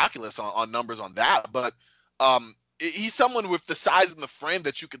Nylon Calculus on numbers on that. But he's someone with the size and the frame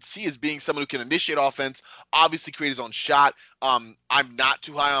that you could see as being someone who can initiate offense, obviously create his own shot. I'm not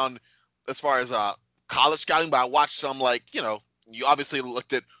too high on as far as college scouting, but I watched some, you obviously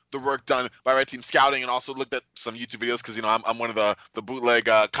looked at the work done by Red Team Scouting and also looked at some YouTube videos because, I'm one of the bootleg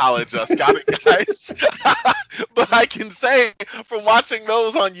college scouting guys. But I can say from watching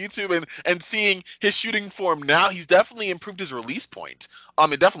those on YouTube and seeing his shooting form now, he's definitely improved his release point.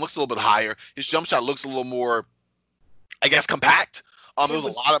 It definitely looks a little bit higher. His jump shot looks a little more, I guess, compact. There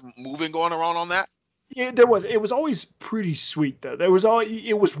was a lot of moving going around on that. Yeah, there was. It was always pretty sweet, though. It was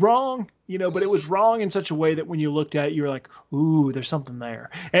wrong, but it was wrong in such a way that when you looked at it, you were like, "Ooh, there's something there."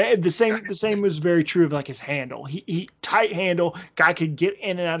 And the same was very true of like his handle. He tight handle, guy could get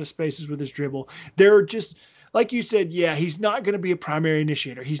in and out of spaces with his dribble. There are just, like you said, yeah, he's not going to be a primary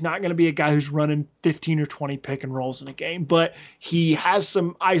initiator. He's not going to be a guy who's running 15 or 20 pick and rolls in a game, but he has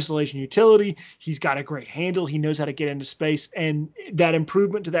some isolation utility. He's got a great handle. He knows how to get into space, and that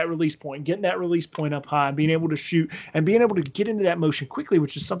improvement to that release point, getting that release point up high, being able to shoot and being able to get into that motion quickly,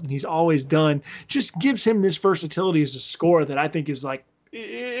 which is something he's always done, just gives him this versatility as a scorer that I think is like,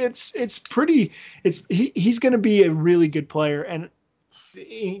 he's going to be a really good player. And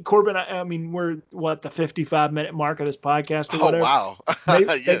Corbin, I mean, we're the 55-minute mark of this podcast or whatever. Oh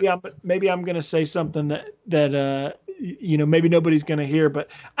wow! maybe I'm going to say something that maybe nobody's going to hear, but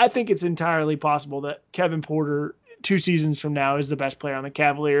I think it's entirely possible that Kevin Porter 2 seasons from now is the best player on the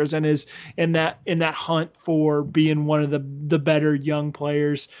Cavaliers and is in that hunt for being one of the better young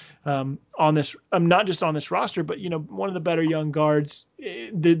players on this, not just on this roster, but one of the better young guards.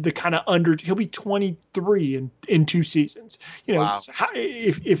 The kind of he'll be 23 in 2 seasons. Wow.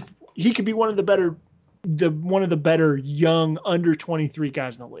 If he could be one of the better young under 23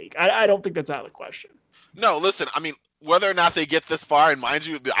 guys in the league, I don't think that's out of the question. No, listen, I mean, whether or not they get this far, and mind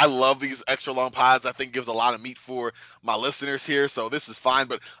you, I love these extra long pods. I think gives a lot of meat for my listeners here, so this is fine.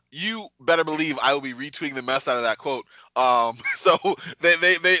 But you better believe I will be retweeting the mess out of that quote. So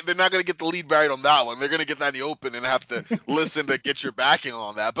they're not going to get the lead buried on that one. They're going to get that in the open and have to listen to get your backing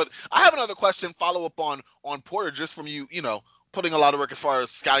on that. But I have another question, follow up on Porter, just from you putting a lot of work as far as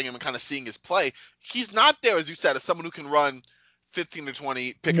scouting him and kind of seeing his play. He's not there, as you said, as someone who can run 15 to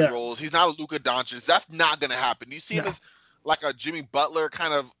 20 pick and rolls. He's not a Luka Doncic. That's not going to happen. You see him as like a Jimmy Butler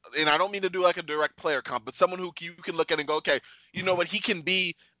kind of, and I don't mean to do like a direct player comp, but someone who you can look at and go, okay, you know what, he can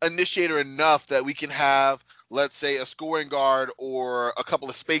be initiator enough that we can have, let's say, a scoring guard or a couple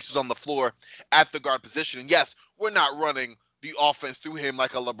of spaces on the floor at the guard position. And yes, we're not running the offense through him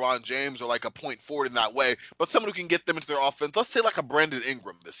like a LeBron James or like a point forward in that way, but someone who can get them into their offense, let's say like a Brandon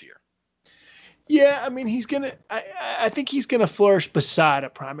Ingram this year. Yeah, I mean, I think he's going to flourish beside a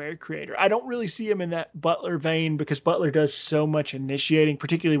primary creator. I don't really see him in that Butler vein because Butler does so much initiating,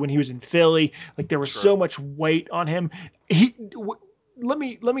 particularly when he was in Philly. Like there was so much weight on him. Let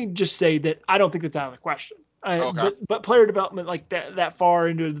me just say that I don't think that's out of the question. But player development like that far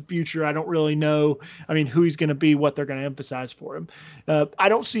into the future, I don't really know. I mean, who he's going to be, what they're going to emphasize for him. I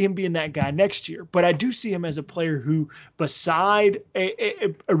don't see him being that guy next year, but I do see him as a player who, beside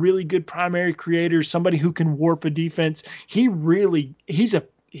a really good primary creator, somebody who can warp a defense, he's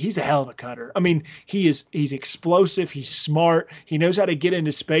a hell of a cutter. I mean, he's explosive. He's smart. He knows how to get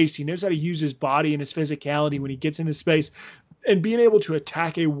into space. He knows how to use his body and his physicality when he gets into space, and being able to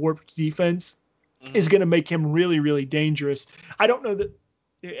attack a warped defense is going to make him really, really dangerous. I don't know that,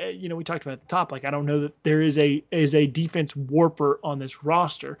 we talked about at the top, like, I don't know that there is a defense warper on this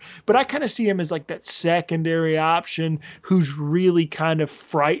roster, but I kind of see him as like that secondary option who's really kind of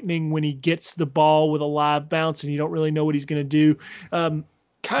frightening when he gets the ball with a live bounce and you don't really know what he's going to do.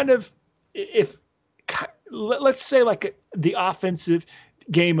 Let's say like the offensive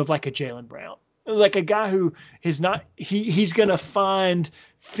game of like a Jaylen Brown. Like a guy who is not, he's going to find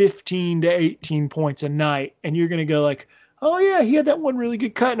 15 to 18 points a night. And you're going to go like, oh yeah, he had that one really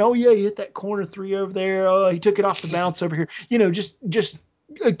good cut. And oh yeah, he hit that corner 3 over there. Oh, he took it off the bounce over here. Just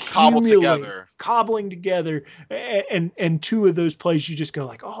cobbling together. And 2 of those plays, you just go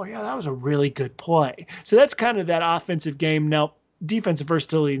like, oh yeah, that was a really good play. So that's kind of that offensive game. Now, defensive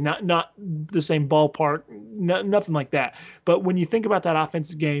versatility, not the same ballpark, nothing like that. But when you think about that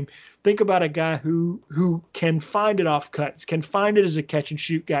offensive game, think about a guy who can find it off cuts, can find it as a catch and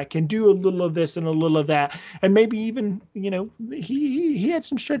shoot guy, can do a little of this and a little of that, and maybe even he had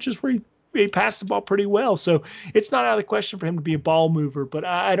some stretches where he passed the ball pretty well. So it's not out of the question for him to be a ball mover. But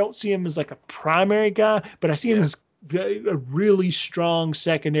I don't see him as like a primary guy, but I see him as a really strong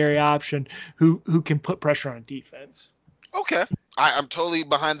secondary option who can put pressure on a defense. Okay. I'm totally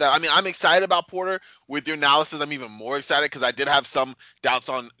behind that. I mean, I'm excited about Porter. With your analysis, I'm even more excited because I did have some doubts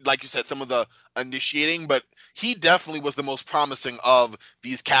on, like you said, some of the initiating, but he definitely was the most promising of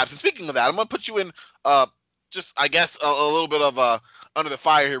these Cavs. And speaking of that, I'm going to put you in just, I guess, a little bit of under the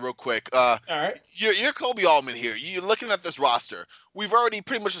fire here real quick. All right. You're Kobe Altman here. You're looking at this roster. We've already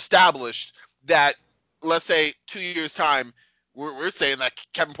pretty much established that, let's say, 2 years' time, we're saying that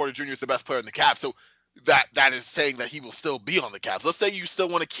Kevin Porter Jr. is the best player in the Cavs. So that is saying that he will still be on the Cavs. Let's say you still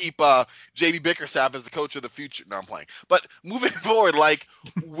want to keep JB Bickerstaff as the coach of the future. No, I'm playing. But moving forward, like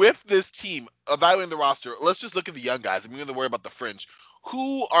with this team, evaluating the roster, let's just look at the young guys. I'm going to worry about the fringe.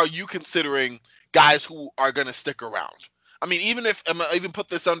 Who are you considering guys who are going to stick around? I mean, even if I'm gonna even put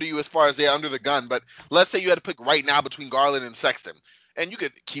this under you as far as they're under the gun, but let's say you had to pick right now between Garland and Sexton, and you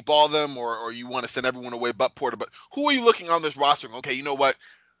could keep all of them, or you want to send everyone away but Porter. But who are you looking on this roster? Okay, you know what?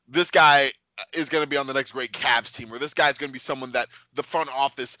 This guy is going to be on the next great Cavs team, or this guy is going to be someone that the front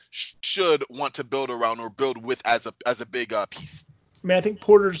office should want to build around or build with as a big piece. I mean, I think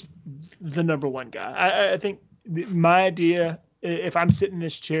Porter's the number one guy. I think my idea, if I'm sitting in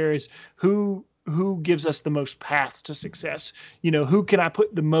this chair, is who gives us the most paths to success. You know, who can I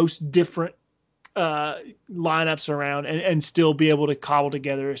put the most different lineups around and still be able to cobble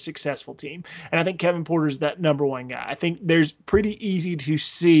together a successful team. And I think Kevin Porter's that number one guy. I think there's pretty easy to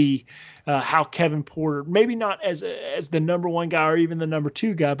see how Kevin Porter, maybe not as the number one guy or even the number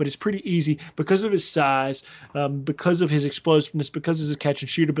two guy, but it's pretty easy because of his size, because of his explosiveness, because of his catch and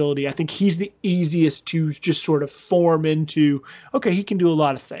shoot ability. I think he's the easiest to just sort of form into, okay, he can do a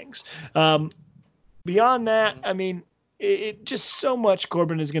lot of things. Beyond that, I mean, it just so much,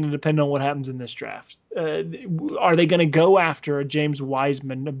 Corbin, is going to depend on what happens in this draft. Are they going to go after a James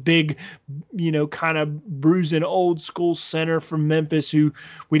Wiseman, a big, kind of bruising old school center from Memphis who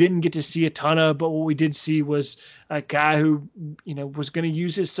we didn't get to see a ton of, but what we did see was a guy who, was going to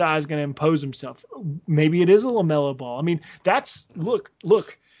use his size, going to impose himself. Maybe it is a LaMelo Ball. I mean, that's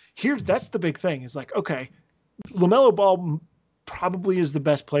the big thing is like, okay, LaMelo Ball probably is the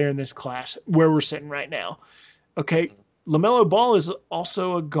best player in this class where we're sitting right now. Okay. LaMelo Ball is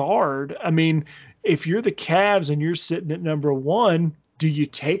also a guard. I mean, if you're the Cavs and you're sitting at number one, do you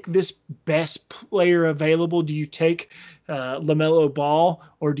take this best player available? Do you take LaMelo Ball,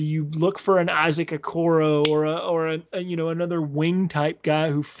 or do you look for an Isaac Okoro or another wing type guy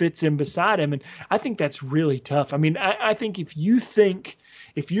who fits in beside him? And I think that's really tough. I mean, I think if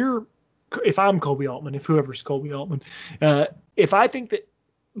I'm Kobe Altman, if whoever's Kobe Altman, if I think that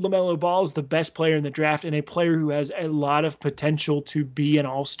LaMelo Ball is the best player in the draft and a player who has a lot of potential to be an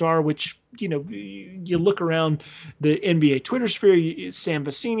all-star, which, you look around the NBA Twitter sphere, Sam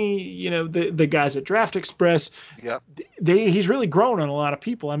Vecini, the guys at Draft Express, yep. He's really grown on a lot of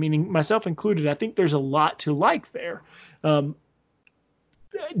people. I mean, myself included. I think there's a lot to like there.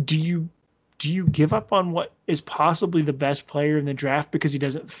 Do you give up on what is possibly the best player in the draft because he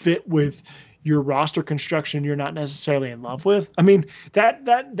doesn't fit with your roster construction you're not necessarily in love with? I mean,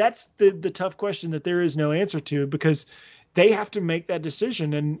 that's the tough question that there is no answer to, because they have to make that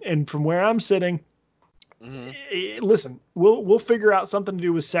decision. And from where I'm sitting, listen, we'll figure out something to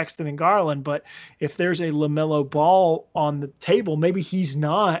do with Sexton and Garland, but if there's a LaMelo Ball on the table, maybe he's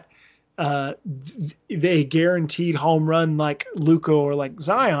not they guaranteed home run like Luka or like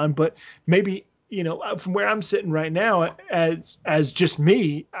Zion, but maybe, from where I'm sitting right now, as just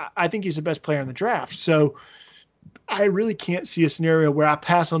me, I think he's the best player in the draft. So I really can't see a scenario where I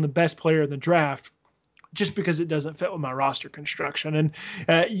pass on the best player in the draft just because it doesn't fit with my roster construction.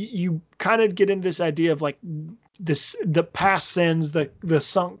 And you kind of get into this idea of like the past sins, the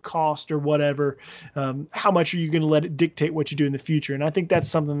sunk cost or whatever. How much are you going to let it dictate what you do in the future? And I think that's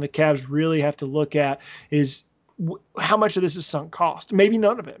something the Cavs really have to look at is how much of this is sunk cost. Maybe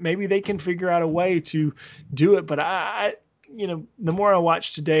none of it. Maybe they can figure out a way to do it. But I the more I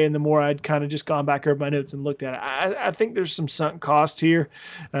watched today and the more I'd kind of just gone back over my notes and looked at it, I think there's some sunk cost here.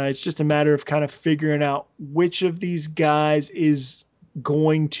 It's just a matter of kind of figuring out which of these guys is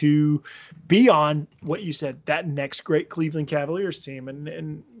going to be on what you said, that next great Cleveland Cavaliers team.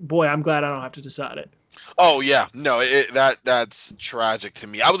 And boy, I'm glad I don't have to decide it. Oh yeah, no, that's tragic to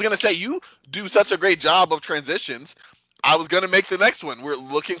me. I was gonna say you do such a great job of transitions. I was gonna make the next one. We're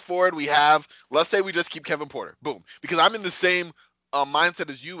looking forward. We have, let's say we just keep Kevin Porter, boom, because I'm in the same mindset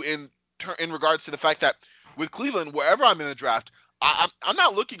as you in regards to the fact that with Cleveland, wherever I'm in the draft, I'm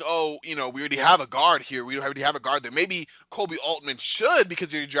not looking, we already have a guard here. We already have a guard there. Maybe Kobe Altman should,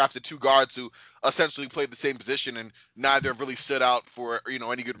 because you drafted two guards who essentially played the same position and neither have really stood out for,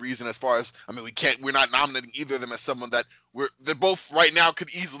 any good reason as far as, we're not nominating either of them as someone that they're both right now could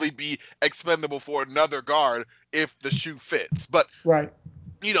easily be expendable for another guard if the shoe fits. But, right.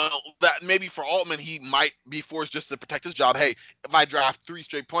 That maybe for Altman, he might be forced just to protect his job. Hey, if I draft 3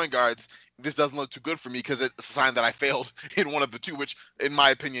 straight point guards, this doesn't look too good for me because it's a sign that I failed in one of the two, which in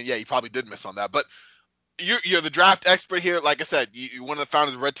my opinion, yeah, he probably did miss on that. But you're the draft expert here. Like I said, you're one of the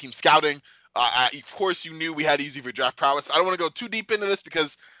founders of Red Team Scouting. Of course, you knew we had to use you for draft prowess. I don't want to go too deep into this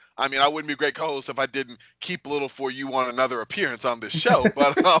because, I mean, I wouldn't be a great co-host if I didn't keep a little for you on another appearance on this show,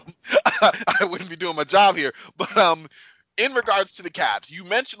 but I wouldn't be doing my job here. But in regards to the Cavs, you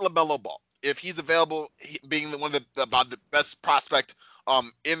mentioned LaMelo Ball. If he's available, being one of the best prospect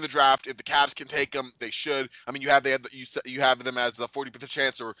in the draft, if the Cavs can take him, they should. I mean, you have them as a 40%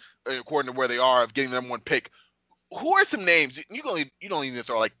 chance, or according to where they are, of getting them one pick. Who are some names you don't even need to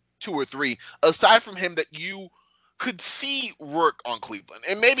throw like 2 or 3 aside from him that you could see work on Cleveland,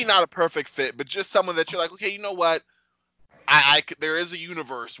 and maybe not a perfect fit, but just someone that you're like, okay, you know what? There is a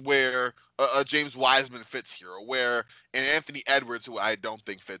universe where a James Wiseman fits here, or where an Anthony Edwards, who I don't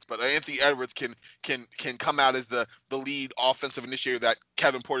think fits, but Anthony Edwards can come out as the lead offensive initiator that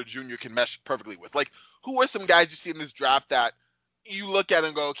Kevin Porter Jr. can mesh perfectly with. Like, who are some guys you see in this draft that you look at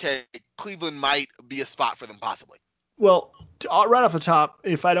and go, okay, Cleveland might be a spot for them possibly? Well, right off the top,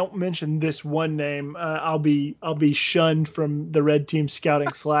 if I don't mention this one name, I'll be shunned from the red team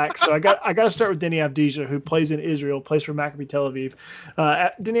scouting Slack. So I got to start with Deni Avdija, who plays in Israel, plays for Maccabi Tel Aviv.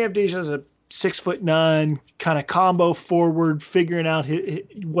 Deni Avdija is a 6'9" kind of combo forward, figuring out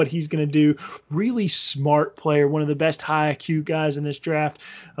what he's going to do. Really smart player, one of the best high IQ guys in this draft.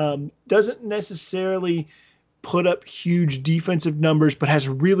 Doesn't necessarily put up huge defensive numbers, but has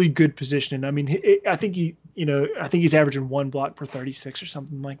really good positioning. I mean, I think he's averaging 1 block per 36 or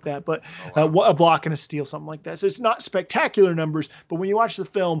something like that, but a block and a steal, something like that. So it's not spectacular numbers, but when you watch the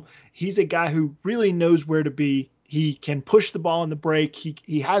film, he's a guy who really knows where to be. He can push the ball in the break.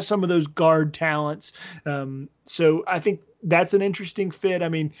 He has some of those guard talents. So I think that's an interesting fit. I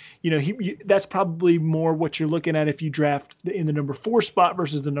mean, that's probably more what you're looking at if you draft in the number 4 spot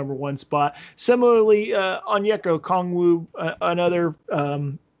versus the number 1 spot. Similarly, Onyeka Okongwu, another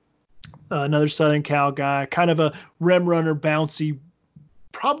Southern Cal guy, kind of a rim runner, bouncy,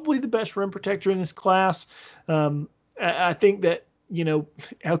 probably the best rim protector in this class. I think that,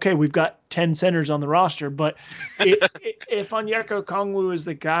 okay, we've got 10 centers on the roster, but if Onyeka Okongwu is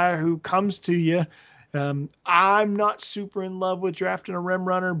the guy who comes to you, I'm not super in love with drafting a rim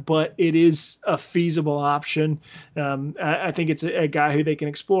runner, but it is a feasible option. I think it's a guy who they can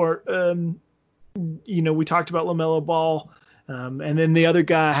explore. We talked about LaMelo Ball. And then the other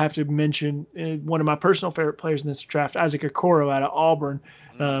guy I have to mention, one of my personal favorite players in this draft, Isaac Okoro out of Auburn,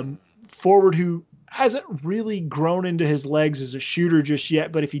 forward who hasn't really grown into his legs as a shooter just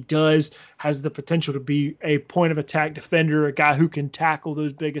yet, but if he does, has the potential to be a point of attack defender, a guy who can tackle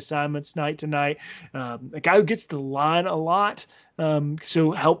those big assignments night to night, a guy who gets the line a lot,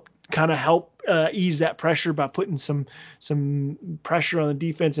 so help ease that pressure by putting some pressure on the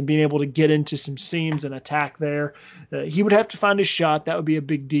defense and being able to get into some seams and attack there. He would have to find a shot. That would be a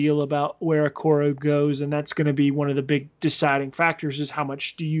big deal about where Okoro goes, and that's going to be one of the big deciding factors is how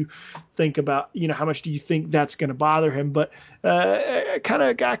much do you think that's going to bother him. But kind of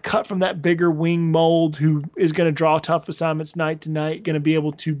a guy cut from that bigger wing mold who is going to draw tough assignments night to night, going to be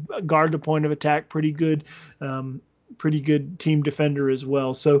able to guard the point of attack pretty good team defender as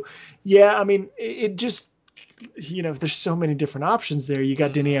well. So, yeah, I mean, it just, there's so many different options there. You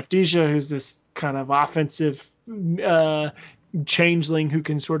got Deni Avdija, who's this kind of offensive changeling who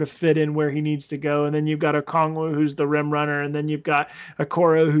can sort of fit in where he needs to go. And then you've got Okongwu, who's the rim runner. And then you've got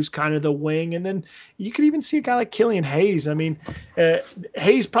Okoro, who's kind of the wing. And then you could even see a guy like Killian Hayes. I mean,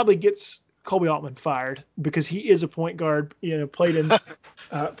 Hayes probably gets Kobe Altman fired because he is a point guard, played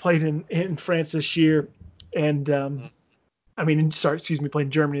in France this year. And played in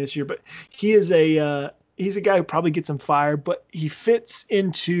Germany this year, but he's a guy who probably gets him fired, but he fits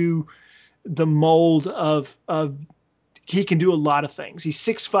into the mold of he can do a lot of things. He's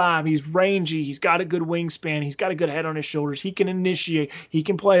 6'5", he's rangy, he's got a good wingspan, he's got a good head on his shoulders, he can initiate, he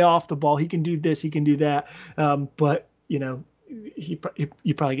can play off the ball, he can do this, he can do that. But you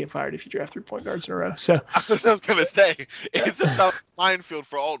probably get fired if you draft 3 point guards in a row. So I was going to say, it's a tough minefield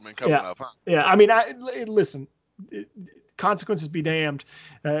for Altman coming up, huh? Yeah, I mean, listen, consequences be damned.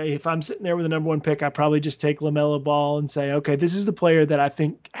 If I'm sitting there with the number 1 pick, I probably just take LaMelo Ball and say, okay, this is the player that I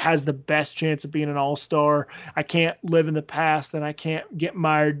think has the best chance of being an all-star. I can't live in the past, and I can't get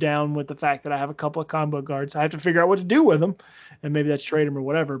mired down with the fact that I have a couple of combo guards. I have to figure out what to do with them, and maybe that's trade them or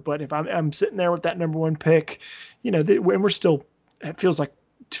whatever. But if I'm sitting there with that number 1 pick, and we're still, it feels like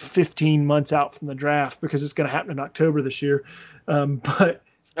 15 months out from the draft because it's going to happen in October this year. But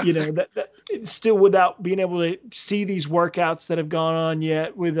that still, without being able to see these workouts that have gone on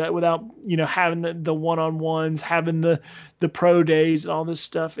yet, without having the one-on-ones, having the pro days and all this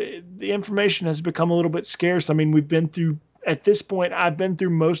stuff, the information has become a little bit scarce. I mean, at this point, I've been through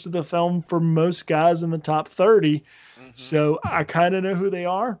most of the film for most guys in the top 30, so I kind of know who they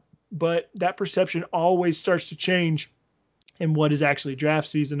are, but that perception always starts to change and what is actually draft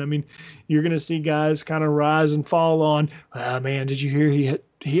season. I mean, you're going to see guys kind of rise and fall on, man, did you hear he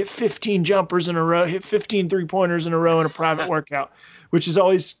hit 15 jumpers in a row, hit 15 3-pointers in a row in a private workout, which is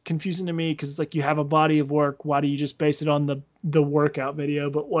always confusing to me because it's like you have a body of work. Why do you just base it on the workout video?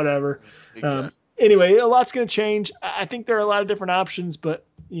 But whatever. Exactly. Anyway, a lot's going to change. I think there are a lot of different options, but,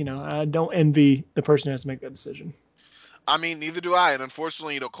 I don't envy the person who has to make that decision. I mean, neither do I. And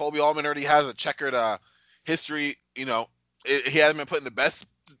unfortunately, Kobe Allman already has a checkered history. He hasn't been put in the best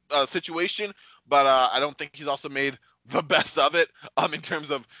situation, but I don't think he's also made the best of it in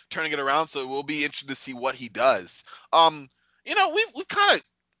terms of turning it around. So it will be interesting to see what he does. We've kind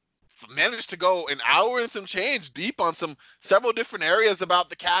of managed to go an hour and some change deep on several different areas about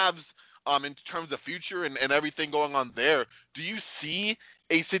the Cavs in terms of future and everything going on there. Do you see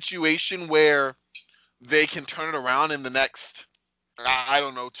a situation where they can turn it around in the next,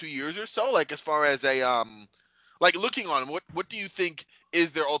 2 years or so? Like, as far as a, looking on them, what do you think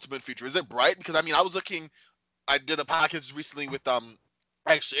is their ultimate future? Is it bright? Because, I did a podcast recently with,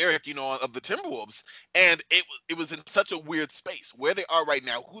 actually Eric, of the Timberwolves, and it was in such a weird space where they are right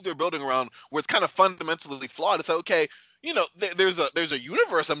now, who they're building around, where it's kind of fundamentally flawed. It's like, okay, there's a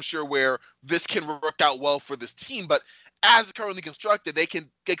universe, I'm sure, where this can work out well for this team, but as currently constructed, they can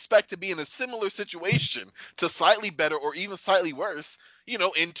expect to be in a similar situation to slightly better or even slightly worse,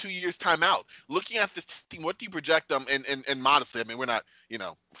 in 2 years' time out. Looking at this team, what do you project them in modestly? I mean, we're not,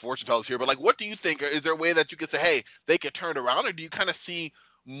 fortune tellers here, but what do you think? Is there a way that you could say, hey, they could turn it around, or do you kind of see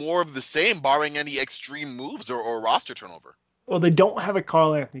more of the same, barring any extreme moves or roster turnover? Well, they don't have a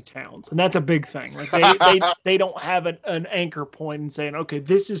Karl Anthony Towns, and that's a big thing. Like they don't have an anchor point and saying, okay,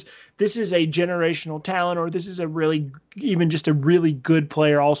 this is a generational talent, or this is just a really good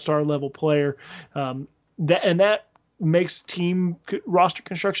player, all-star level player. That makes team roster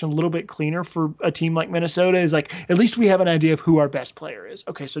construction a little bit cleaner for a team like Minnesota. Is like, at least we have an idea of who our best player is.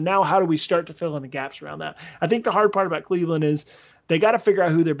 Okay, so now how do we start to fill in the gaps around that? I think the hard part about Cleveland is they got to figure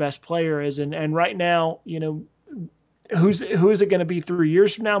out who their best player is, and right now, who is it going to be 3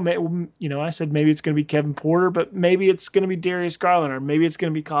 years from now? I said maybe it's going to be Kevin Porter, but maybe it's going to be Darius Garland, or maybe it's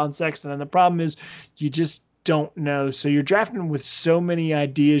going to be Colin Sexton. And the problem is you just don't know. So you're drafting with so many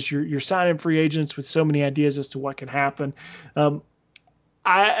ideas. You're signing free agents with so many ideas as to what can happen.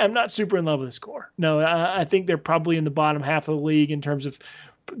 I'm not super in love with this core. No, I think they're probably in the bottom half of the league in terms of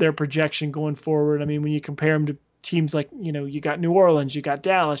their projection going forward. I mean, when you compare them to teams like, you got New Orleans, you got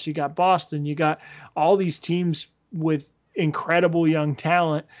Dallas, you got Boston, you got all these teams with incredible young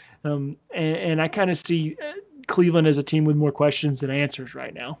talent. And I kind of see Cleveland as a team with more questions than answers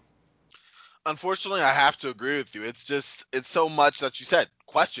right now. Unfortunately, I have to agree with you. It's so much that you said,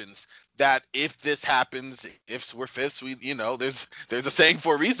 questions, that if this happens, if we're fifths, there's a saying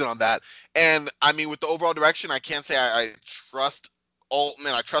for a reason on that. And I mean, with the overall direction, I can't say I trust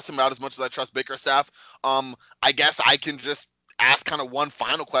Altman. I trust him out as much as I trust Bickerstaff. I guess I can just ask kind of one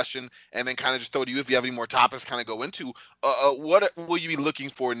final question and then kind of just throw to you if you have any more topics kind of go into. What will you be looking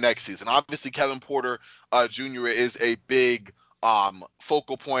for next season? Obviously, Kevin Porter Jr. is a big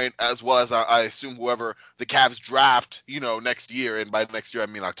focal point, as well as I assume whoever the Cavs draft, next year, and by next year I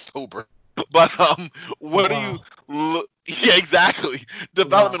mean October. But what are you? Yeah, exactly.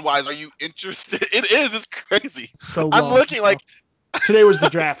 Development wise, are you interested? It's crazy. So I'm looking like. Today was the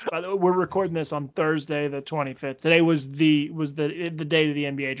draft. By the way, we're recording this on Thursday, the 25th. Today was the day of the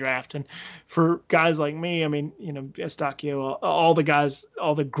NBA draft, and for guys like me, I mean, Estacchio, all the guys,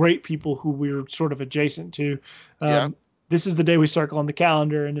 all the great people who we're sort of adjacent to. This is the day we circle on the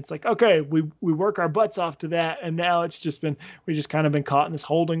calendar, and it's like, okay, we work our butts off to that, and now it's just been, we just kind of been caught in this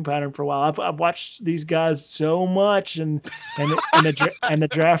holding pattern for a while. I've watched these guys so much, and the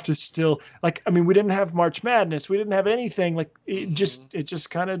draft is still like, I mean, we didn't have March Madness, we didn't have anything, like it just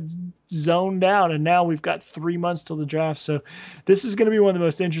kind of zoned out, and now we've got 3 months till the draft. So this is going to be one of the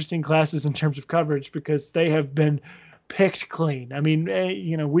most interesting classes in terms of coverage, because they have been picked clean. I mean,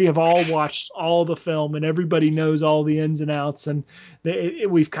 we have all watched all the film, and everybody knows all the ins and outs, and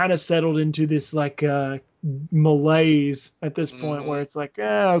we've kind of settled into this like malaise at this point where it's like,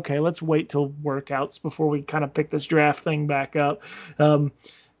 okay, let's wait till workouts before we kind of pick this draft thing back up.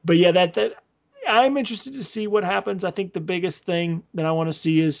 But yeah, that I'm interested to see what happens. I think the biggest thing that I want to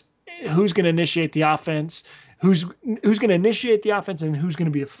see is who's going to initiate the offense, who's going to initiate the offense, and who's going to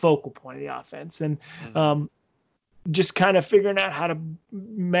be the focal point of the offense. And just kind of figuring out how to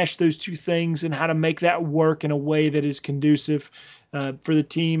mesh those two things and how to make that work in a way that is conducive for the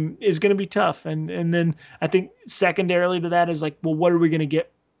team is going to be tough. And then I think secondarily to that is like, well, what are we going to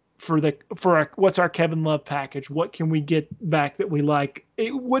get what's our Kevin Love package? What can we get back that we like?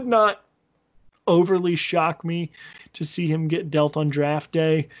 It would not overly shock me to see him get dealt on draft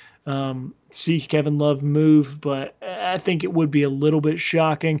day. See Kevin Love move, but I think it would be a little bit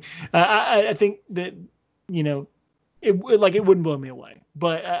shocking. I think that, it wouldn't blow me away,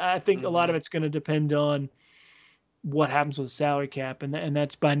 but I think a lot of it's going to depend on what happens with the salary cap, and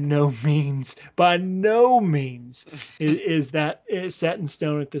that's by no means is that set in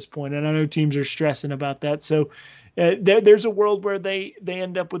stone at this point. And I know teams are stressing about that. So there's a world where they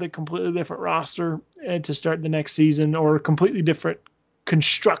end up with a completely different roster to start the next season, or a completely different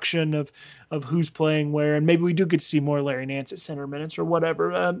construction of who's playing where, and maybe we do get to see more Larry Nance at center minutes or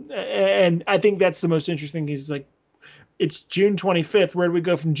whatever. And I think that's the most interesting thing is, like, it's June 25th. Where do we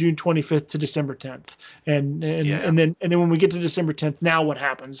go from June 25th to December 10th? And then when we get to December 10th, now what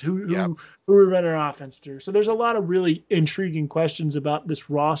happens? Who we run our offense through? So there's a lot of really intriguing questions about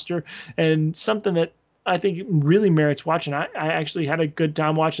this roster, and something that I think really merits watching. I actually had a good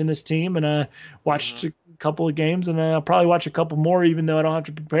time watching this team, and I watched a couple of games, and I'll probably watch a couple more, even though I don't have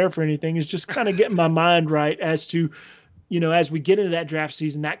to prepare for anything. Is just kind of getting my mind right as to, as we get into that draft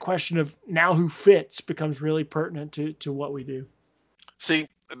season, that question of now who fits becomes really pertinent to what we do. See,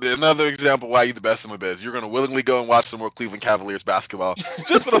 another example why you're the best in the biz. You're going to willingly go and watch some more Cleveland Cavaliers basketball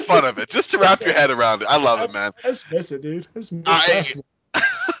just for the fun of it, just to wrap your head around it. I love it, man. I just miss it, dude. I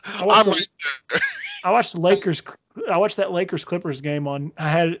watched the Lakers. I watched that Lakers Clippers game I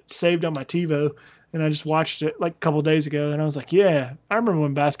had it saved on my TiVo, and I just watched it like a couple of days ago, and I was like, yeah, I remember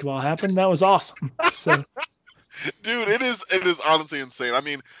when basketball happened. That was awesome. So, dude, it is honestly insane. I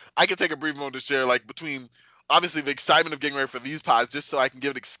mean, I can take a brief moment to share, like, between obviously the excitement of getting ready for these pods, just so I can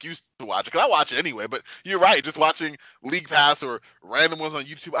give an excuse to watch it, because I watch it anyway. But you're right, just watching League Pass or random ones on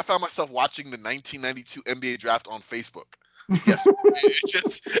YouTube, I found myself watching the 1992 NBA draft on Facebook. Yes,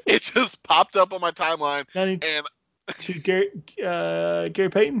 it just popped up on my timeline, and to Gary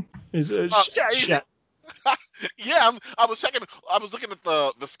Payton is shit. Yeah, I was looking at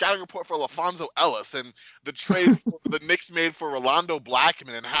the scouting report for LaFonso Ellis and the trade the Knicks made for Rolando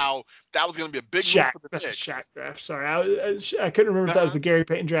Blackman, and how that was going to be a big move for the Knicks. That's the Shaq draft. Sorry, I couldn't remember if that was the Gary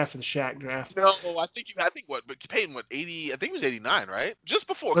Payton draft or the Shaq draft. No, I think but Payton 80? I think it was 89, right? Just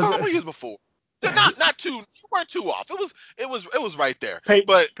before, a couple years before. Not too. You weren't too off. It was right there.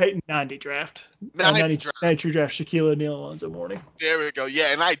 Peyton 90 draft. 90 draft. Shaquille O'Neal, Alonzo Mourning. There we go.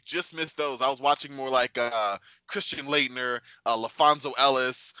 Yeah, and I just missed those. I was watching more like Christian Laettner, LaFonso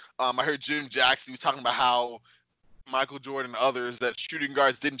Ellis. I heard Jim Jackson. He was talking about how Michael Jordan and others, that shooting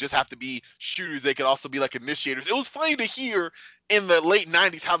guards didn't just have to be shooters; they could also be like initiators. It was funny to hear in the late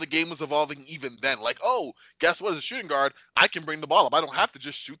 90s how the game was evolving even then. Like, oh, guess what? As a shooting guard, I can bring the ball up. I don't have to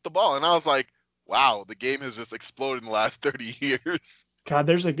just shoot the ball. And I was like, wow, the game has just exploded in the last 30 years. God,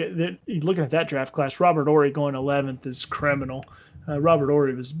 looking at that draft class, Robert Horry going 11th is criminal. Robert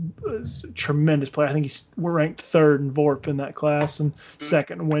Horry was a tremendous player. I think we're ranked third in VORP in that class, and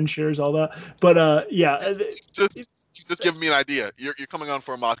second in win shares, all that. But yeah, just giving me an idea. You're coming on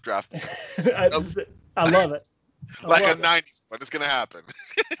for a mock draft. I love it. Like a 90s one. It's gonna happen.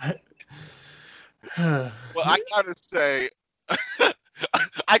 Well, I gotta say.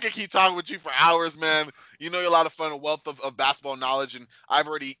 I could keep talking with you for hours, man. You know, you're a lot of fun, a wealth of basketball knowledge, and I've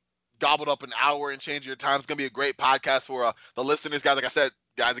already gobbled up an hour and changed your time. It's going to be a great podcast for the listeners, guys. Like I said,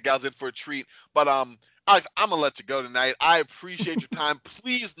 guys and gals, in for a treat. But, Alex, I'm going to let you go tonight. I appreciate your time.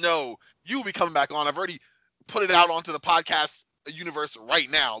 Please know you'll be coming back on. I've already put it out onto the podcast universe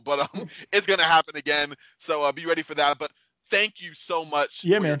right now, but it's going to happen again. So be ready for that. But thank you so much for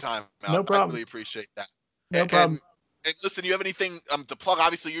your time, Alex. No problem. I really appreciate that. No problem. And listen, you have anything to plug?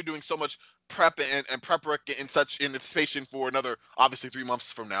 Obviously, you're doing so much prep and prep work in anticipation for another, obviously, 3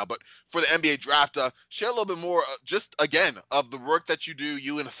 months from now. But for the NBA draft, share a little bit more, just again, of the work that you do,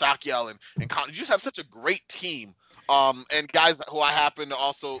 you and Asakiel and Con. You just have such a great team, and guys who I happen to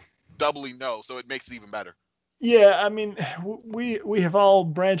also doubly know, so it makes it even better. Yeah, I mean, we have all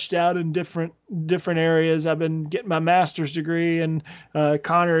branched out in different areas. I've been getting my master's degree, and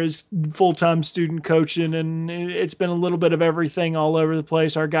Connor is full-time student coaching, and it's been a little bit of everything all over the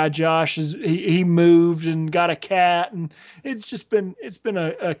place. Our guy Josh he moved and got a cat, and it's been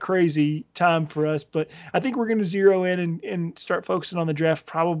a crazy time for us. But I think we're going to zero in and start focusing on the draft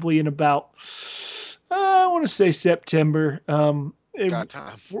probably in about, I want to say September. Got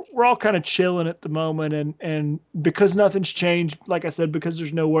time. We're all kind of chilling at the moment, and because nothing's changed, like I said, because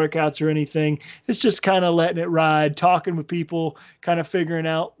there's no workouts or anything, it's just kind of letting it ride, talking with people, kind of figuring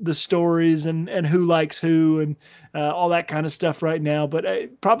out the stories and who likes who and all that kind of stuff right now. But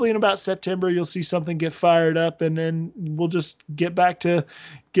probably in about September, you'll see something get fired up, and then we'll just get back to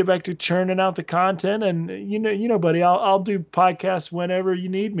churning out the content. And you know, buddy, I'll do podcasts whenever you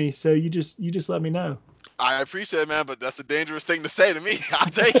need me. So you just let me know. I appreciate it, man, but that's a dangerous thing to say to me.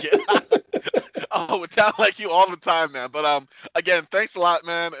 I'll take it. I would sound like you all the time, man. But again, thanks a lot,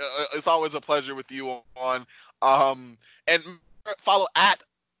 man. It's always a pleasure with you on. And follow at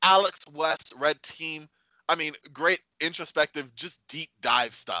Alex West Red Team. I mean, great introspective, just deep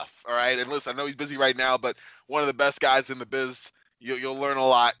dive stuff. All right. And listen, I know he's busy right now, but one of the best guys in the biz. You'll learn a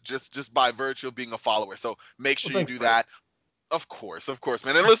lot just by virtue of being a follower. So make sure you do that. Of course,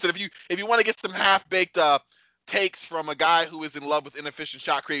 man. And listen, if you want to get some half-baked takes from a guy who is in love with inefficient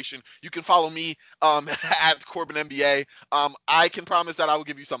shot creation, you can follow me at Corbin NBA. I can promise that I will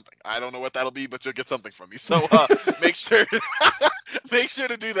give you something. I don't know what that'll be, but you'll get something from me. So make sure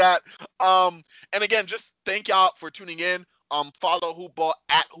to do that. And again, just thank y'all for tuning in. Follow Hoopball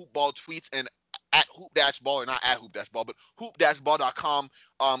at Hoopball Tweets and at Hoop-Ball, or not at Hoop-Ball, but hoop-ball.com.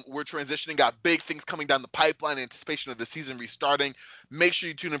 We're transitioning, got big things coming down the pipeline in anticipation of the season restarting. Make sure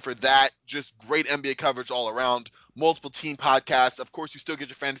you tune in for that. Just great NBA coverage all around. Multiple team podcasts. Of course, you still get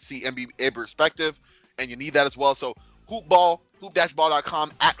your fantasy NBA perspective, and you need that as well. So Hoopball,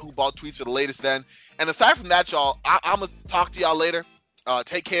 hoop-ball.com, at Hoopball Tweets for the latest then. And aside from that, y'all, I'm going to talk to y'all later.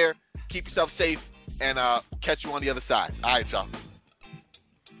 Take care. Keep yourself safe, and catch you on the other side. All right, y'all.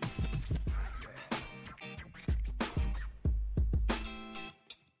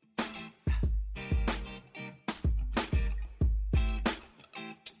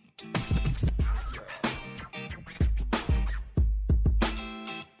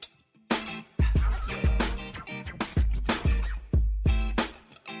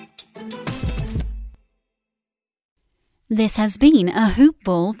 This has been a Hoop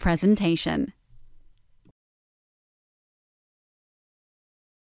Ball presentation.